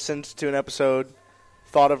listened to an episode,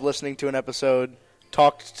 thought of listening to an episode,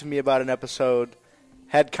 talked to me about an episode,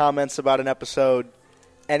 had comments about an episode,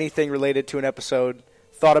 anything related to an episode,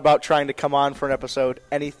 thought about trying to come on for an episode,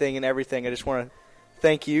 anything and everything. I just want to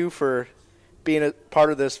thank you for being a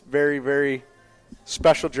part of this very, very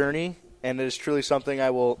special journey, and it is truly something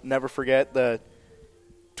I will never forget. The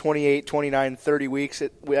 28, 29, 30 weeks.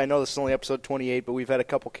 I know this is only episode 28, but we've had a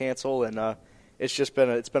couple cancel, and it's just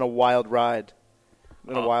been a wild ride.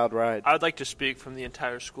 A wild ride. I'd like to speak from the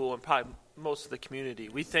entire school and probably most of the community.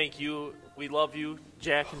 We thank you. We love you,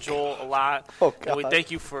 Jack and Joel, a lot. Oh, and we God. thank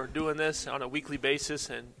you for doing this on a weekly basis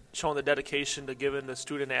and showing the dedication to giving the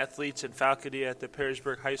student athletes and faculty at the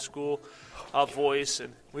Perrysburg High School a voice.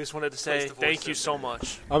 And we just wanted to say thank you so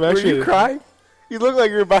much. I'm Were actually you crying? You look like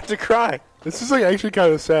you're about to cry. This is like actually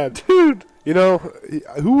kind of sad, dude.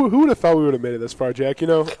 Who would have thought we would have made it this far, Jack?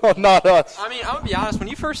 Oh, not us. I mean, I'm gonna be honest. When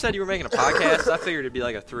you first said you were making a podcast, I figured it'd be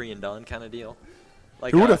like a 3 and done kind of deal.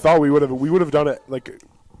 Like, Who would have thought we would have done it like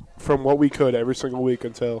from what we could every single week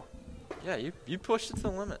until. Yeah, you pushed it to the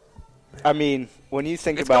limit. I mean, when you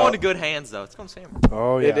think It's about going to good hands though. It's going to Sam.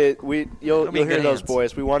 Oh yeah. you'll It'll be in hear good those hands.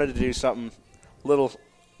 boys. We wanted to do something a little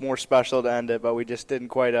more special to end it, but we just didn't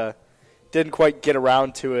quite get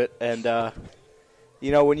around to it. And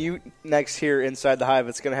when you next hear Inside the Hive,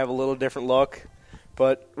 it's going to have a little different look.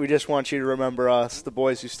 But we just want you to remember us, the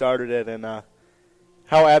boys who started it, and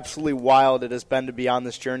how absolutely wild it has been to be on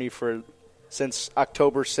this journey since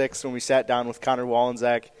October 6th when we sat down with Connor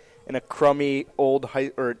Wallenczak in a crummy old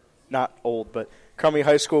not old, but crummy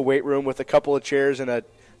high school weight room with a couple of chairs and a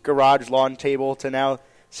garage lawn table to now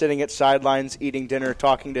sitting at sidelines, eating dinner,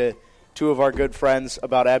 talking to two of our good friends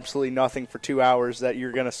about absolutely nothing for 2 hours that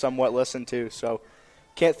you're going to somewhat listen to. So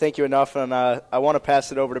can't thank you enough, and I want to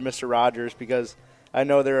pass it over to Mr. Rogers because I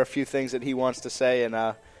know there are a few things that he wants to say,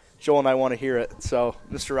 and Joel and I want to hear it. So,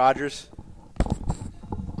 Mr. Rogers.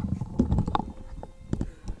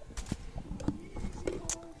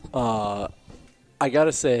 I got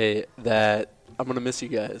to say that I'm going to miss you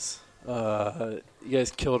guys. You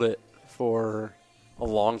guys killed it for a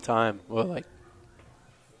long time. What, like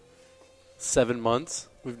 7 months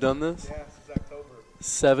we've done this? Yeah, since October.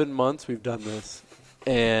 7 months we've done this.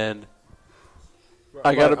 And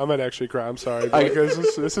I might actually cry. I'm sorry.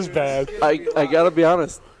 Because this is bad. I got to be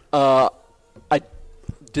honest. I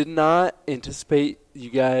did not anticipate you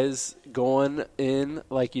guys going in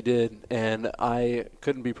like you did, and I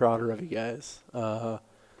couldn't be prouder of you guys. We're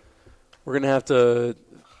going to have to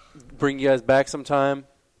bring you guys back sometime,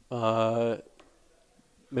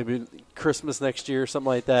 maybe Christmas next year or something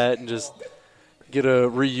like that, and just get a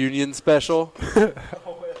reunion special.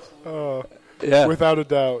 Yeah. Without a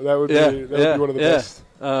doubt. That would be one of the best.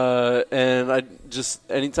 And I just,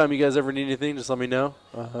 anytime you guys ever need anything, just let me know.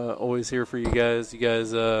 Always here for you guys. You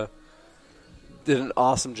guys did an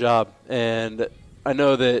awesome job. And I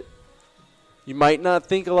know that you might not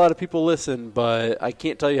think a lot of people listen, but I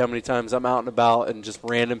can't tell you how many times I'm out and about and just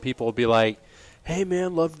random people will be like, hey,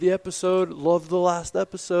 man, loved the episode, loved the last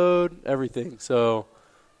episode, everything. So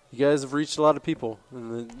you guys have reached a lot of people,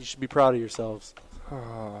 and you should be proud of yourselves.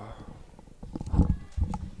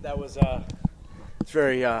 That was it's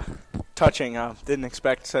very touching. Didn't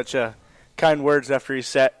expect such kind words after he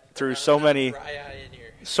sat through so many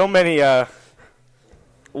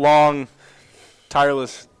long,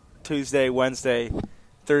 tireless Tuesday, Wednesday,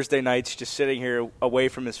 Thursday nights just sitting here away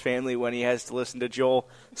from his family when he has to listen to Joel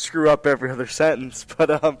screw up every other sentence.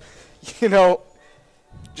 But,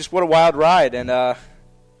 just what a wild ride. And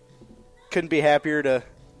couldn't be happier to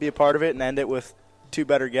be a part of it and end it with two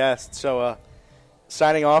better guests. So,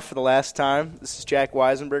 signing off for the last time, this is Jack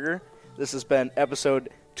Weisenberger. This has been episode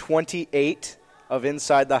 28 of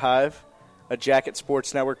Inside the Hive, a Jacket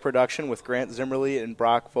Sports Network production with Grant Zimmerly and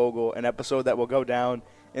Brock Vogel, an episode that will go down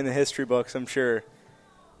in the history books, I'm sure.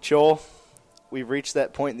 Joel, we've reached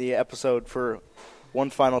that point in the episode for one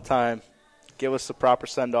final time. Give us the proper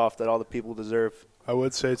send-off that all the people deserve. I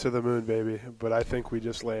would say to the moon, baby, but I think we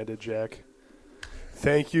just landed, Jack.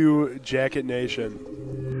 Thank you, Jacket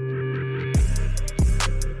Nation.